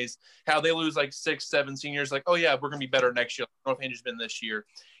Worth counties, how they lose like 6-7 seniors, like, oh yeah, we're going to be better next year. North Andrew's been this year.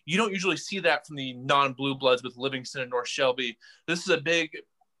 You don't usually see that from the non-blue bloods with Livingston and North Shelby. This is a big,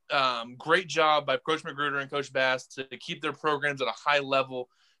 great job by Coach Magruder and Coach Bass to keep their programs at a high level,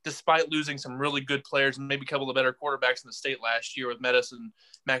 despite losing some really good players and maybe a couple of better quarterbacks in the state last year with Metis and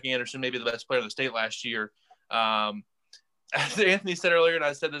Mac Anderson, maybe the best player in the state last year. As Anthony said earlier, and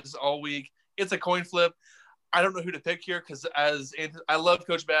I said this all week, it's a coin flip. I don't know who to pick here because I love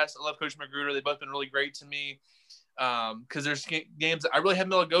Coach Bass, I love Coach Magruder. They've both been really great to me because there's games that I really haven't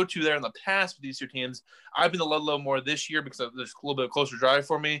been able to go to there in the past with these two teams. I've been to Ludlow more this year because there's a little bit closer drive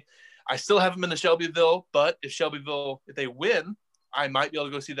for me. I still haven't been to Shelbyville, but if they win, I might be able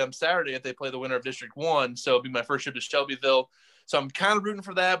to go see them Saturday if they play the winner of District 1. So it'll be my first trip to Shelbyville. So I'm kind of rooting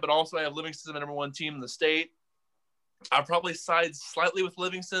for that, but also I have Livingston, the number 1 team in the state. I'll probably side slightly with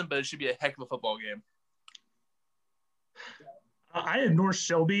Livingston, but it should be a heck of a football game. I had North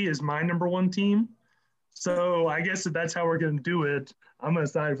Shelby as my number 1 team. So I guess if that's how we're going to do it, I'm going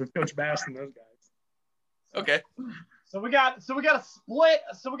to side with Coach Bass and those guys. Okay. So we got a split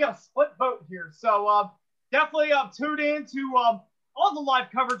vote here. So definitely tune in to all the live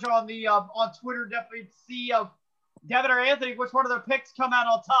coverage on the on Twitter. Definitely see Devin or Anthony which one of their picks come out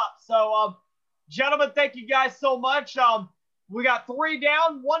on top. So gentlemen, thank you guys so much. We got 3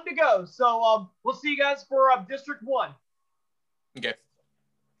 down, 1 to go. So we'll see you guys for District 1. Okay.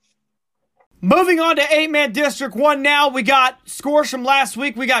 Moving on to 8-man District 1 now. We got scores from last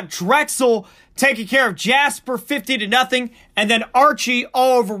week. We got Drexel taking care of Jasper 50-0, and then Archie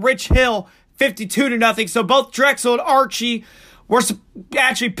all over Rich Hill 52-0. So both Drexel and Archie were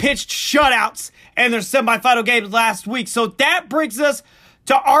actually pitched shutouts in their semifinal games last week. So that brings us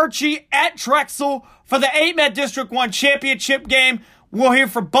to Archie at Drexel for the 8-man District 1 championship game. We'll hear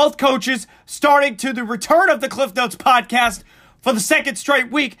from both coaches starting to the return of the Cliff Notes podcast for the second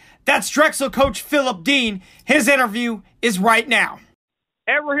straight week. That's Drexel coach Philip Dean. His interview is right now.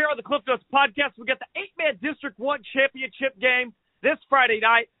 And we're here on the Cliff Notes podcast. We got the 8-man District 1 championship game this Friday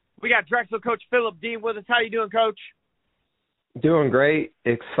night. We got Drexel coach Philip Dean with us. How you doing, Coach? Doing great.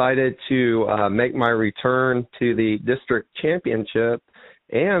 Excited to make my return to the district championship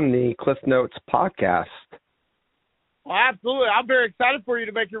and the Cliff Notes podcast. Well, absolutely. I'm very excited for you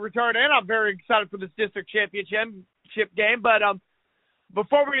to make your return, and I'm very excited for this district championship game. But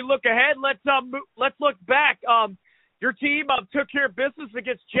before we look ahead, let's look back. Your team took care of business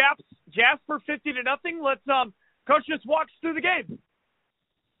against Jasper 50-0. Let's coach just walk us through the game.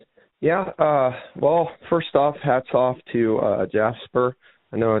 Yeah. Well, first off, hats off to Jasper.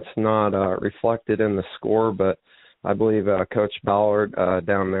 I know it's not reflected in the score, but I believe Coach Ballard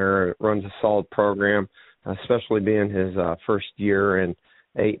down there runs a solid program, especially being his first year in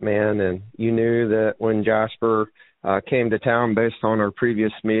 8-man. And you knew that when Jasper came to town, based on our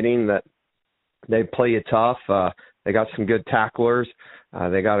previous meeting, that they play you tough. They got some good tacklers.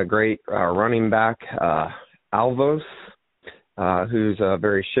 They got a great running back, Alvos, who's a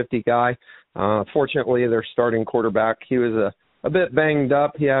very shifty guy. Fortunately, their starting quarterback, he was a bit banged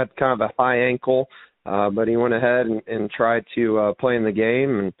up. He had kind of a high ankle, but he went ahead and tried to play in the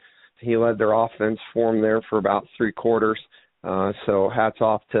game, and he led their offense for him there for about 3 quarters. So hats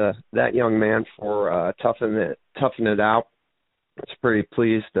off to that young man for toughing it out. I was pretty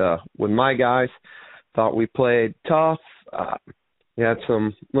pleased with my guys. Thought we played tough. We had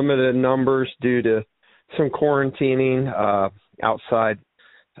some limited numbers due to some quarantining outside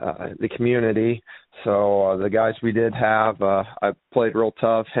the community. So the guys we did have, I played real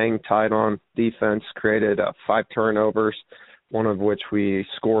tough, hang tight on defense, created 5 turnovers, one of which we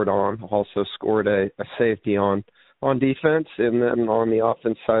scored on. Also scored a safety on defense, and then on the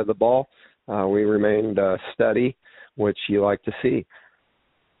offense side of the ball, we remained steady, which you like to see.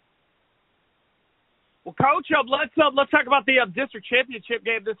 Well, Coach, let's talk about the district championship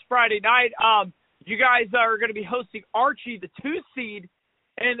game this Friday night. You guys are going to be hosting Archie, the 2 seed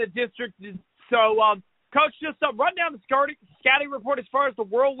in the district. So, Coach, just run down the scouting report as far as the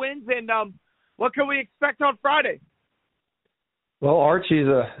whirlwinds, and what can we expect on Friday? Well, Archie's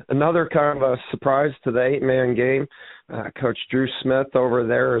another kind of a surprise to the 8-man game. Coach Drew Smith over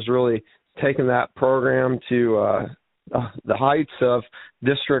there has really taken that program to the heights of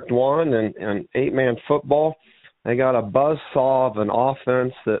District 1 and 8-man football. They got a buzzsaw of an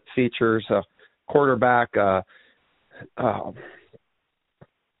offense that features a quarterback,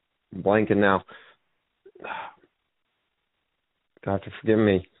 blanking now. You have to forgive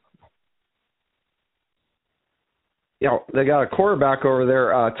me. Yeah, they got a quarterback over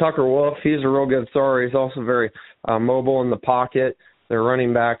there, Tucker Wolf. He's a real good thrower. He's also very mobile in the pocket. Their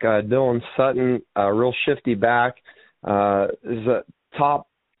running back, Dylan Sutton, a real shifty back. Is a top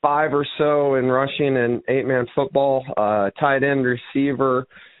 5 or so in rushing and 8-man football. Tight end receiver,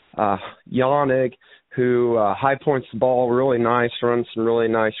 Yannick, who high points the ball really nice, runs some really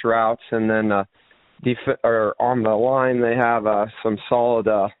nice routes. And then on the line, they have some solid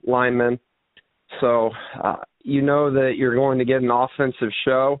linemen. So you know that you're going to get an offensive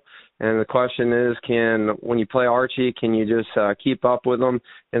show. And the question is, when you play Archie, can you just keep up with them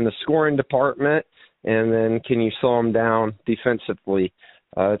in the scoring department? And then can you slow them down defensively?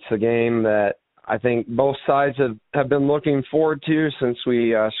 It's a game that I think both sides have been looking forward to since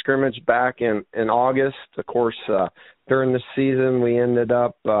we scrimmaged back in August. Of course, during the season, we ended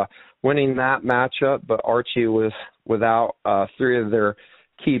up winning that matchup, but Archie was without 3 of their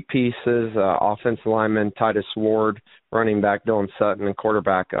key pieces, offensive lineman Titus Ward, running back Dylan Sutton, and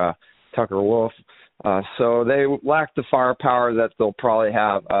quarterback Tucker Wolf. So they lack the firepower that they'll probably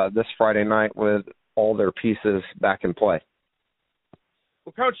have this Friday night with all their pieces back in play.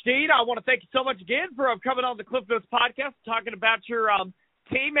 Well, Coach Dean, I want to thank you so much again for coming on the Cliff Notes podcast, talking about your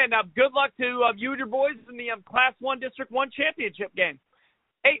team, and good luck to you and your boys in the Class 1 District 1 championship game.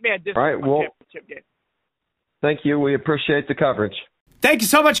 8-man District 1 championship game. Thank you. We appreciate the coverage. Thank you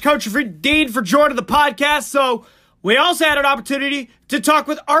so much, Coach Dean, for joining the podcast. So we also had an opportunity to talk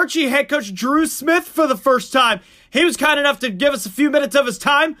with Archie head coach Drew Smith for the first time. He was kind enough to give us a few minutes of his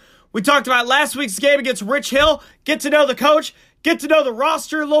time. We talked about last week's game against Rich Hill, get to know the coach, get to know the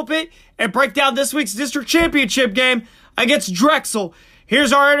roster a little bit, and break down this week's district championship game against Drexel.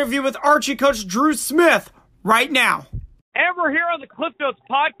 Here's our interview with Archie coach Drew Smith right now. And we're here on the Cliff Notes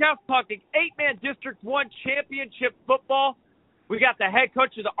podcast talking 8-man District 1 championship football. We got the head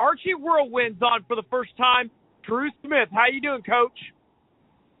coach of the Archie Whirlwinds on for the first time, Drew Smith. How you doing, Coach?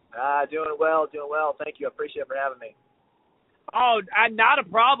 Doing well. Thank you. I appreciate it for having me. Oh, not a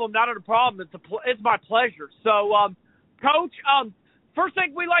problem. It's my pleasure. So, Coach, first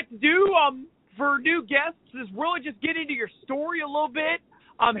thing we like to do for new guests is really just get into your story a little bit,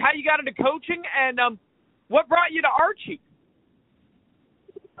 how you got into coaching, and what brought you to Archie.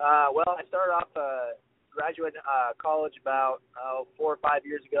 Well, I started off graduating college about 4 or 5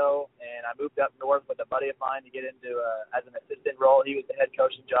 years ago, and I moved up north with a buddy of mine to get into as an assistant role. He was the head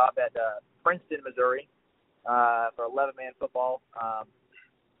coaching job at Princeton, Missouri, for 11-man football.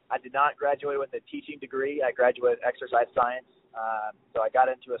 I did not graduate with a teaching degree. I graduated with exercise science. So I got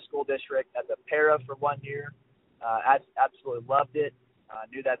into a school district as a para for 1 year. Absolutely loved it.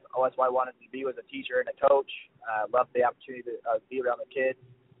 Knew that's what I wanted to be, was a teacher and a coach. Loved the opportunity to be around the kids.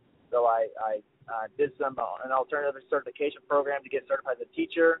 So I did an alternative certification program to get certified as a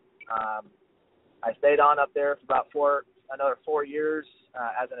teacher. I stayed on up there for about another 4 years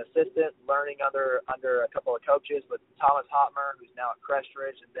as an assistant, learning under a couple of coaches with Thomas Hotmer, who's now at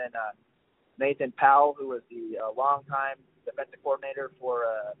Crestridge, and then Nathan Powell, who was the longtime defensive coordinator for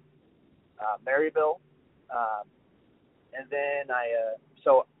Maryville. And then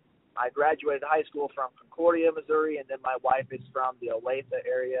I graduated high school from Concordia, Missouri, and then my wife is from the Olathe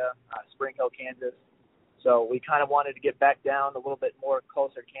area, Spring Hill, Kansas. So we kind of wanted to get back down a little bit more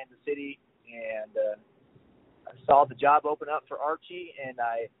closer to Kansas City, and I saw the job open up for Archie, and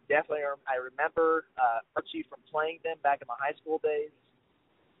I remember Archie from playing them back in my high school days.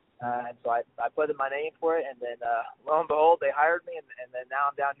 And so I put in my name for it, and then lo and behold, they hired me, and then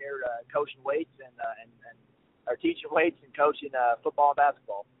now I'm down here coaching weights and teaching weights and coaching football and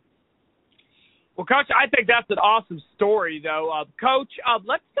basketball. Well, Coach, I think that's an awesome story, though. Coach,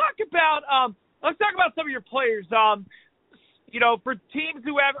 let's talk about some of your players. For teams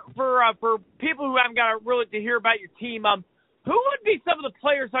for people who haven't got really to hear about your team, who would be some of the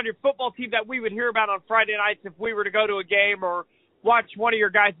players on your football team that we would hear about on Friday nights if we were to go to a game or watch one of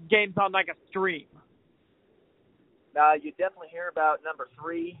your guys' games on like a stream? You definitely hear about number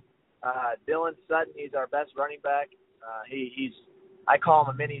 3, Dylan Sutton. He's our best running back. I call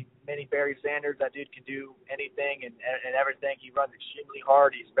him a mini Barry Sanders. That dude can do anything and everything. He runs extremely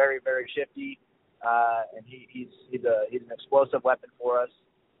hard. He's very, very shifty, and he's an explosive weapon for us.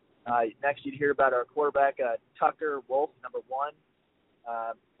 Next, you'd hear about our quarterback, Tucker Wolf, number 1.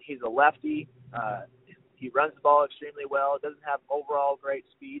 He's a lefty. He runs the ball extremely well. Doesn't have overall great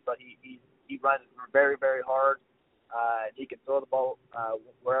speed, but he runs very, very hard. He can throw the ball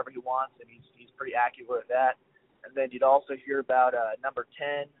wherever he wants, and he's pretty accurate with that. And then you'd also hear about number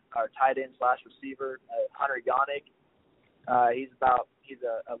 10, our tight end / receiver, Hunter Yannick. He's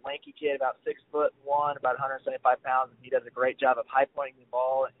a lanky kid, about 6'1", about 175 pounds, and he does a great job of high pointing the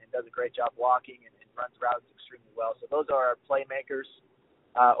ball and does a great job blocking and runs routes extremely well. So those are our playmakers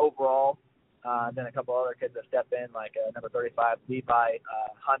overall. Then a couple other kids that step in, like number 35, Levi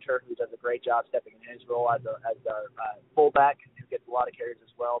Hunter, who does a great job stepping in his role as our fullback, who gets a lot of carries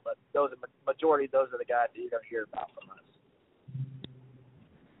as well. But those are the guys that you're going to hear about from us.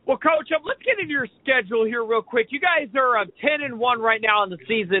 Well, Coach, let's get into your schedule here real quick. You guys are 10-1 right now in the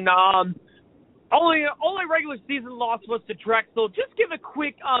season. Only regular season loss was to Drexel. Just give a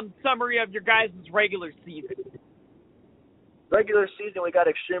quick summary of your guys' regular season. Regular season, we got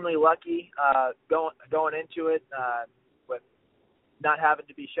extremely lucky going into it with not having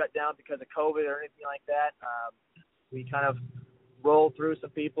to be shut down because of COVID or anything like that. We kind of rolled through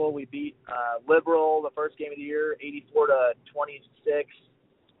some people. We beat Liberal the first game of the year, 84-26.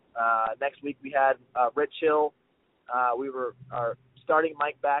 Next week we had Rich Hill. Our starting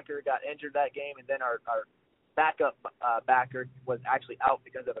Mike Backer got injured that game, and then our backup backer was actually out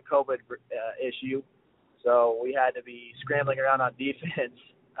because of a COVID issue. So we had to be scrambling around on defense.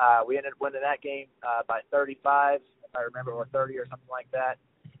 We ended up winning that game by 35, if I remember, or 30 or something like that.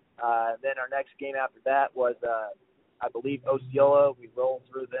 Then our next game after that was, I believe, Osceola. We rolled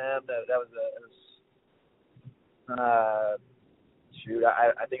through them. I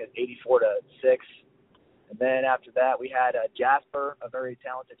think it was 84-6. And then after that, we had Jasper, a very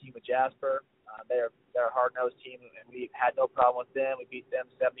talented team with Jasper. They're a hard-nosed team, and we had no problem with them. We beat them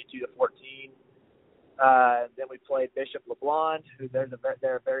 72-14. Then we played Bishop LeBlanc, who they're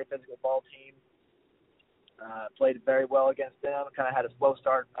a very physical ball team. Played very well against them. Kind of had a slow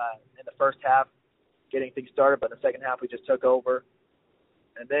start in the first half. getting things started. But in the second half, we just took over.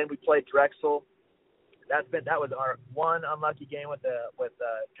 And then we played Drexel. That was our one unlucky game with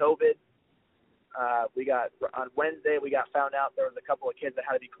COVID. On Wednesday we got found out there was a couple of kids that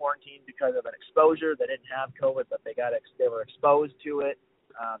had to be quarantined because of an exposure. They didn't have COVID, but they were exposed to it.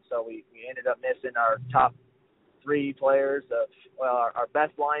 So we ended up missing our top 3 players our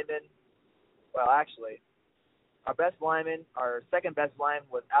best lineman. Well, actually, our second best lineman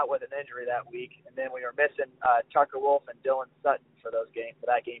was out with an injury that week, and then we were missing Tucker Wolf and Dylan Sutton for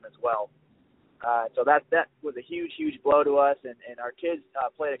that game as well. So that was a huge blow to us, and our kids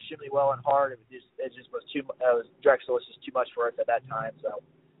played extremely well and hard. It just was too. Drexel was just too much for us at that time. So,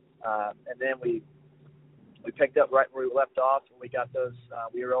 and then we picked up right where we left off, and we got those.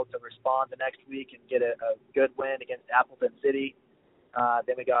 We were able to respond the next week and get a good win against Appleton City.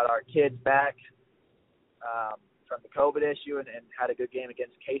 Then we got our kids back from the COVID issue and had a good game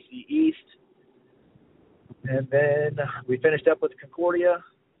against KC East. And then we finished up with Concordia.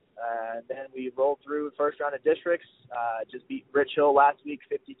 And then we rolled through the first round of districts, just beat Rich Hill last week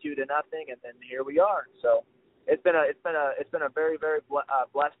 52-0, and then here we are. So it's been a very, very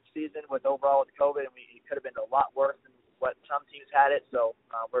blessed season with COVID, and it could have been a lot worse than what some teams had it. So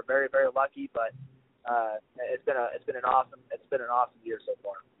we're very, very lucky, but it's been an awesome year so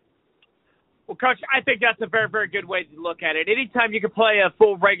far. Well, Coach, I think that's a very, very good way to look at it. Anytime you can play a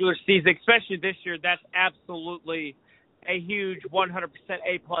full regular season, especially this year, that's absolutely a huge 100%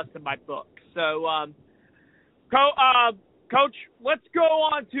 A+ in my book. So, Coach, let's go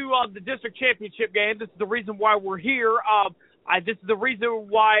on to the district championship game. This is the reason why we're here. This is the reason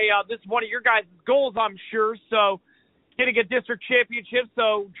why this is one of your guys' goals, I'm sure. So, getting a district championship.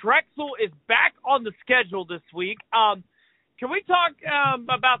 So, Drexel is back on the schedule this week. Can we talk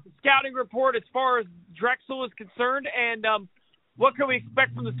about the scouting report as far as Drexel is concerned, and what can we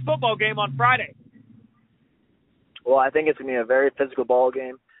expect from this football game on Friday? Well, I think it's going to be a very physical ball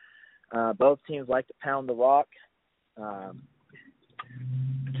game. Both teams like to pound the rock.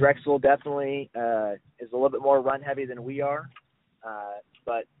 Drexel definitely is a little bit more run heavy than we are,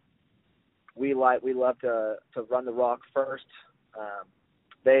 but we love to run the rock first.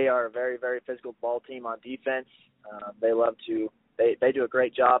 They are a very, very physical ball team on defense. They do a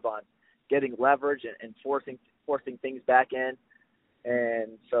great job on getting leverage and forcing things back in.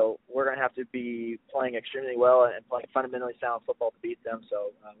 And so we're going to have to be playing extremely well and playing fundamentally sound football to beat them.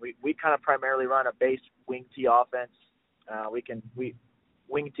 So we kind of primarily run a base wing tee offense. We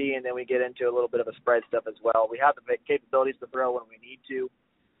wing tee, and then we get into a little bit of a spread stuff as well. We have the capabilities to throw when we need to,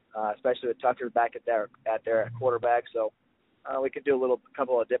 especially with Tucker back at their quarterback. So we can do a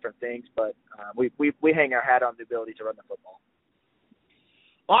couple of different things, but we hang our hat on the ability to run the football.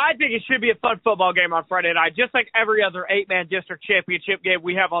 Well, I think it should be a fun football game on Friday night, just like every other 8-man district championship game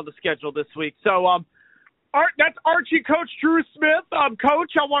we have on the schedule this week. So, that's Archie Coach Drew Smith.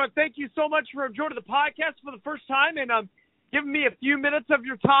 Coach, I want to thank you so much for joining the podcast for the first time and giving me a few minutes of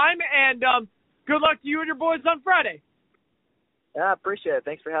your time. And good luck to you and your boys on Friday. Yeah, I appreciate it.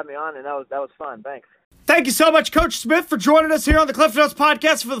 Thanks for having me on, and that was fun. Thanks. Thank you so much, Coach Smith, for joining us here on the Cliff Notes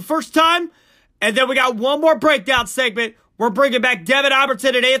Podcast for the first time. And then we got one more breakdown segment. We're bringing back Devin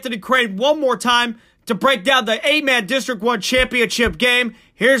Albertson and Anthony Crane one more time to break down the 8-man District 1 championship game.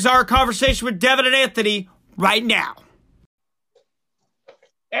 Here's our conversation with Devin and Anthony right now.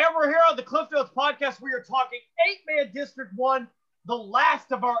 And we're here on the Cliff Notes Podcast. We are talking 8-man District 1, the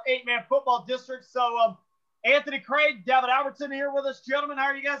last of our 8-man football districts. So, Anthony Crane, Devin Albertson here with us. Gentlemen, how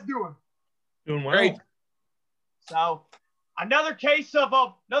are you guys doing? Doing well. Great. So, another case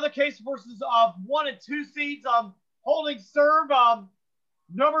versus 1 and 2 seeds. Holding serve,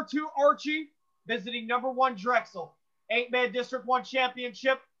 number 2 Archie visiting number 1 Drexel. 8-man District 1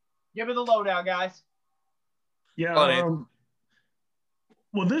 championship. Give me the lowdown, guys. Yeah.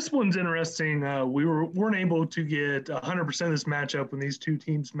 Well, this one's interesting. We weren't able to get 100% of this matchup when these two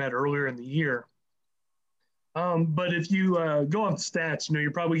teams met earlier in the year. But if you go off stats,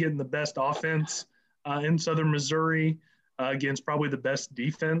 you're probably getting the best offense in Southern Missouri against probably the best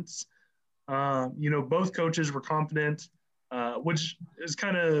defense. Both coaches were confident, which is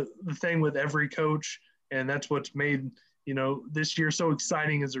kind of the thing with every coach. And that's what's made, this year so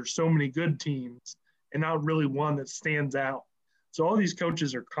exciting is there's so many good teams and not really one that stands out. So all these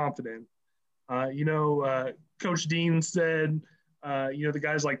coaches are confident. Coach Dean said, the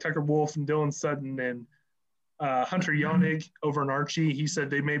guys like Tucker Wolf and Dylan Sutton and Hunter Yonig over in Archie, he said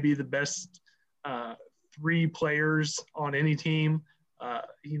they may be the best 3 players on any team.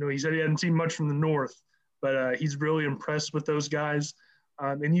 He said he hadn't seen much from the North, but he's really impressed with those guys.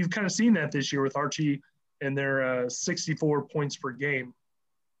 And you've kind of seen that this year with Archie and their 64 points per game.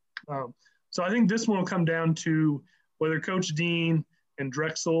 So I think this one will come down to whether Coach Dean and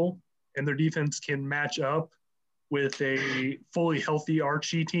Drexel and their defense can match up with a fully healthy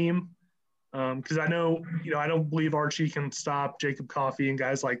Archie team. Because I know, I don't believe Archie can stop Jacob Coffey and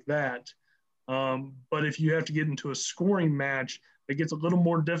guys like that. But if you have to get into a scoring match, it gets a little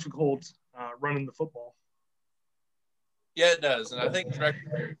more difficult running the football. Yeah, it does. And I think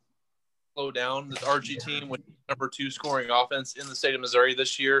Drexel slow down this Archie team with number 2 scoring offense in the state of Missouri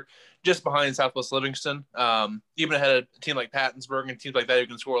this year, just behind Southwest Livingston. Even ahead of a team like Pattonsburg and teams like that who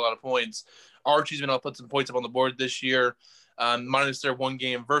can score a lot of points. Archie's been able to put some points up on the board this year, minus their one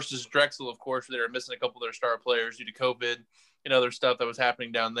game versus Drexel, of course, where they were missing a couple of their star players due to COVID and other stuff that was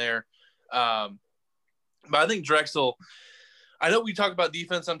happening down there. But I think Drexel, I know we talk about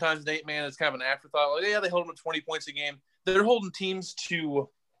defense sometimes, Nate, man, it's kind of an afterthought. Like, yeah, they hold them to 20 points a game. They're holding teams to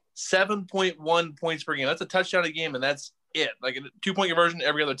 7.1 points per game. That's a touchdown a game, and that's it. Like a 2-point conversion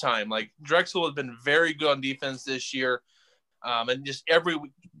every other time. Like Drexel has been very good on defense this year. And just every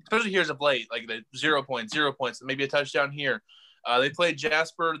week, especially here as of late, like the 0 points, maybe a touchdown here. They played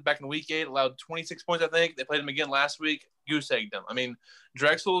Jasper back in week 8, allowed 26 points, I think. They played them again last week, goose-egged them. I mean,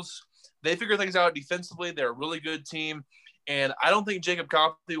 Drexel's, they figure things out defensively. They're a really good team. And I don't think Jacob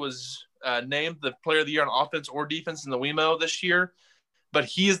Coffey was named the player of the year on offense or defense in the WeMo this year, but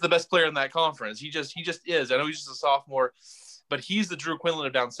he is the best player in that conference. He just is. I know he's just a sophomore, but he's the Drew Quinlan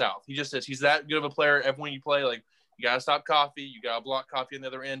of down south. He just is. He's that good of a player. Everyone you play, like, you got to stop Coffey. You got to block Coffey on the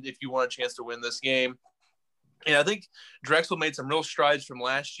other end if you want a chance to win this game. And I think Drexel made some real strides from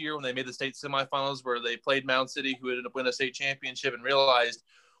last year when they made the state semifinals where they played Mound City, who ended up winning a state championship, and realized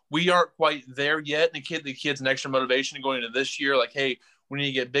we aren't quite there yet. And the kid's an extra motivation going into this year. Like, hey, we need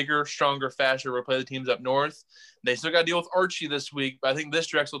to get bigger, stronger, faster. We'll play the teams up north. They still got to deal with Archie this week, but I think this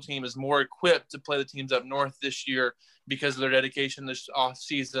Drexel team is more equipped to play the teams up north this year because of their dedication this off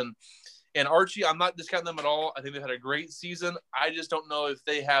season. And Archie, I'm not discounting them at all. I think they've had a great season. I just don't know if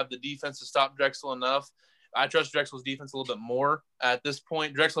they have the defense to stop Drexel enough. I trust Drexel's defense a little bit more at this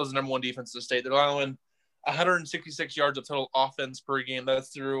point. Drexel is the number 1 defense in the state. They're allowing 166 yards of total offense per game. That's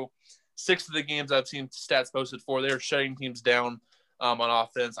through 6 of the games I've seen stats posted for. They're shutting teams down on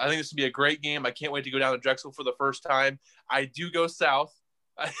offense. I think this will be a great game. I can't wait to go down to Drexel for the first time. I do go south.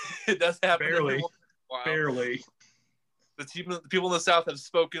 It does happen. Barely. The people in the South have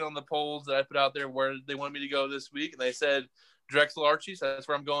spoken on the polls that I put out there where they wanted me to go this week, and they said Drexel Archie, so that's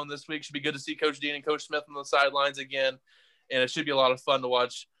where I'm going this week. Should be good to see Coach Dean and Coach Smith on the sidelines again, and it should be a lot of fun to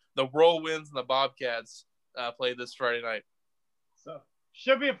watch the Whirlwinds and the Bobcats play this Friday night. So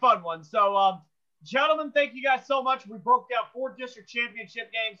should be a fun one. So, gentlemen, thank you guys so much. We broke down 4 district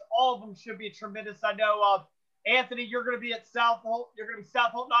championship games. All of them should be tremendous. I know, Anthony, you're going to be at South Holt. You're going to be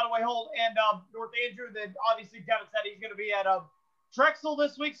South Holt, Nottoway Holt, and North Andrew. Then obviously Devin said he's going to be at Drexel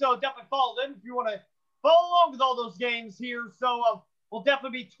this week. So definitely follow them if you want to follow along with all those games here. So we'll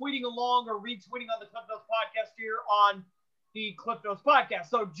definitely be tweeting along or retweeting on the Cliff Notes podcast here on the Cliff Notes podcast.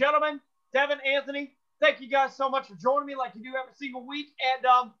 So gentlemen, Devin, Anthony, thank you guys so much for joining me like you do every single week. And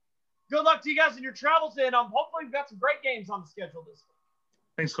good luck to you guys in your travels. And hopefully we've got some great games on the schedule this week.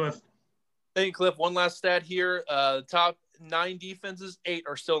 Thanks, Cliff. Thank you, Cliff. One last stat here. Top 9 defenses, 8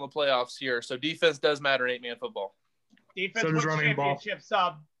 are still in the playoffs here. So defense does matter in 8-man football. Defense wins championships.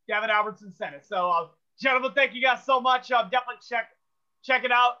 Gavin Albertson said it. So, gentlemen, thank you guys so much. Definitely check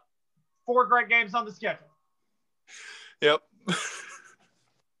it out. 4 great games on the schedule. Yep.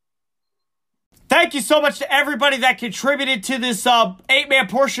 Thank you so much to everybody that contributed to this 8-man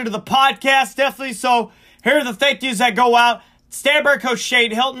portion of the podcast. Definitely. So here are the thank yous that go out. Stanberry coach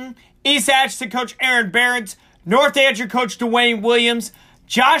Shane Hilton, East Atchison coach Aaron Behrens, North Andrew coach Dwayne Williams,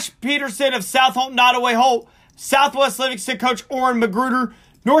 Josh Peterson of South Holt, Nottoway Holt, Southwest Livingston coach Orrin Magruder,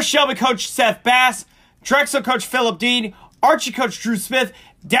 North Shelby coach Seth Bass, Drexel coach Philip Dean, Archie coach Drew Smith,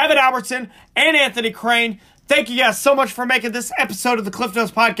 David Albertson, and Anthony Crane. Thank you guys so much for making this episode of the Cliff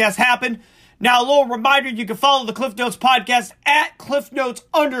Notes Podcast happen. Now, a little reminder, you can follow the Cliff Notes Podcast at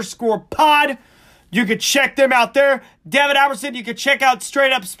CliffNotes_pod. You can check them out there. David Albertson, you can check out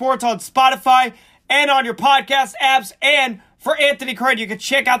Straight Up Sports on Spotify and on your podcast apps. And for Anthony Crane, you can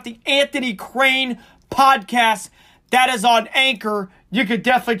check out the Anthony Crane Podcast. That is on Anchor. You can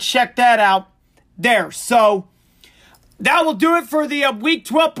definitely check that out there. So that will do it for the Week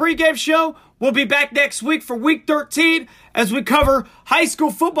 12 pregame show. We'll be back next week for Week 13 as we cover high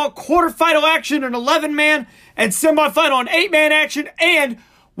school football quarterfinal action in 11-man and semifinal and 8-man action. And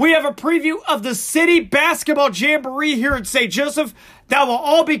we have a preview of the City Basketball Jamboree here in St. Joseph. That will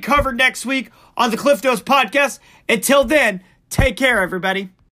all be covered next week on the Cliff Notes Podcast. Until then, take care, everybody.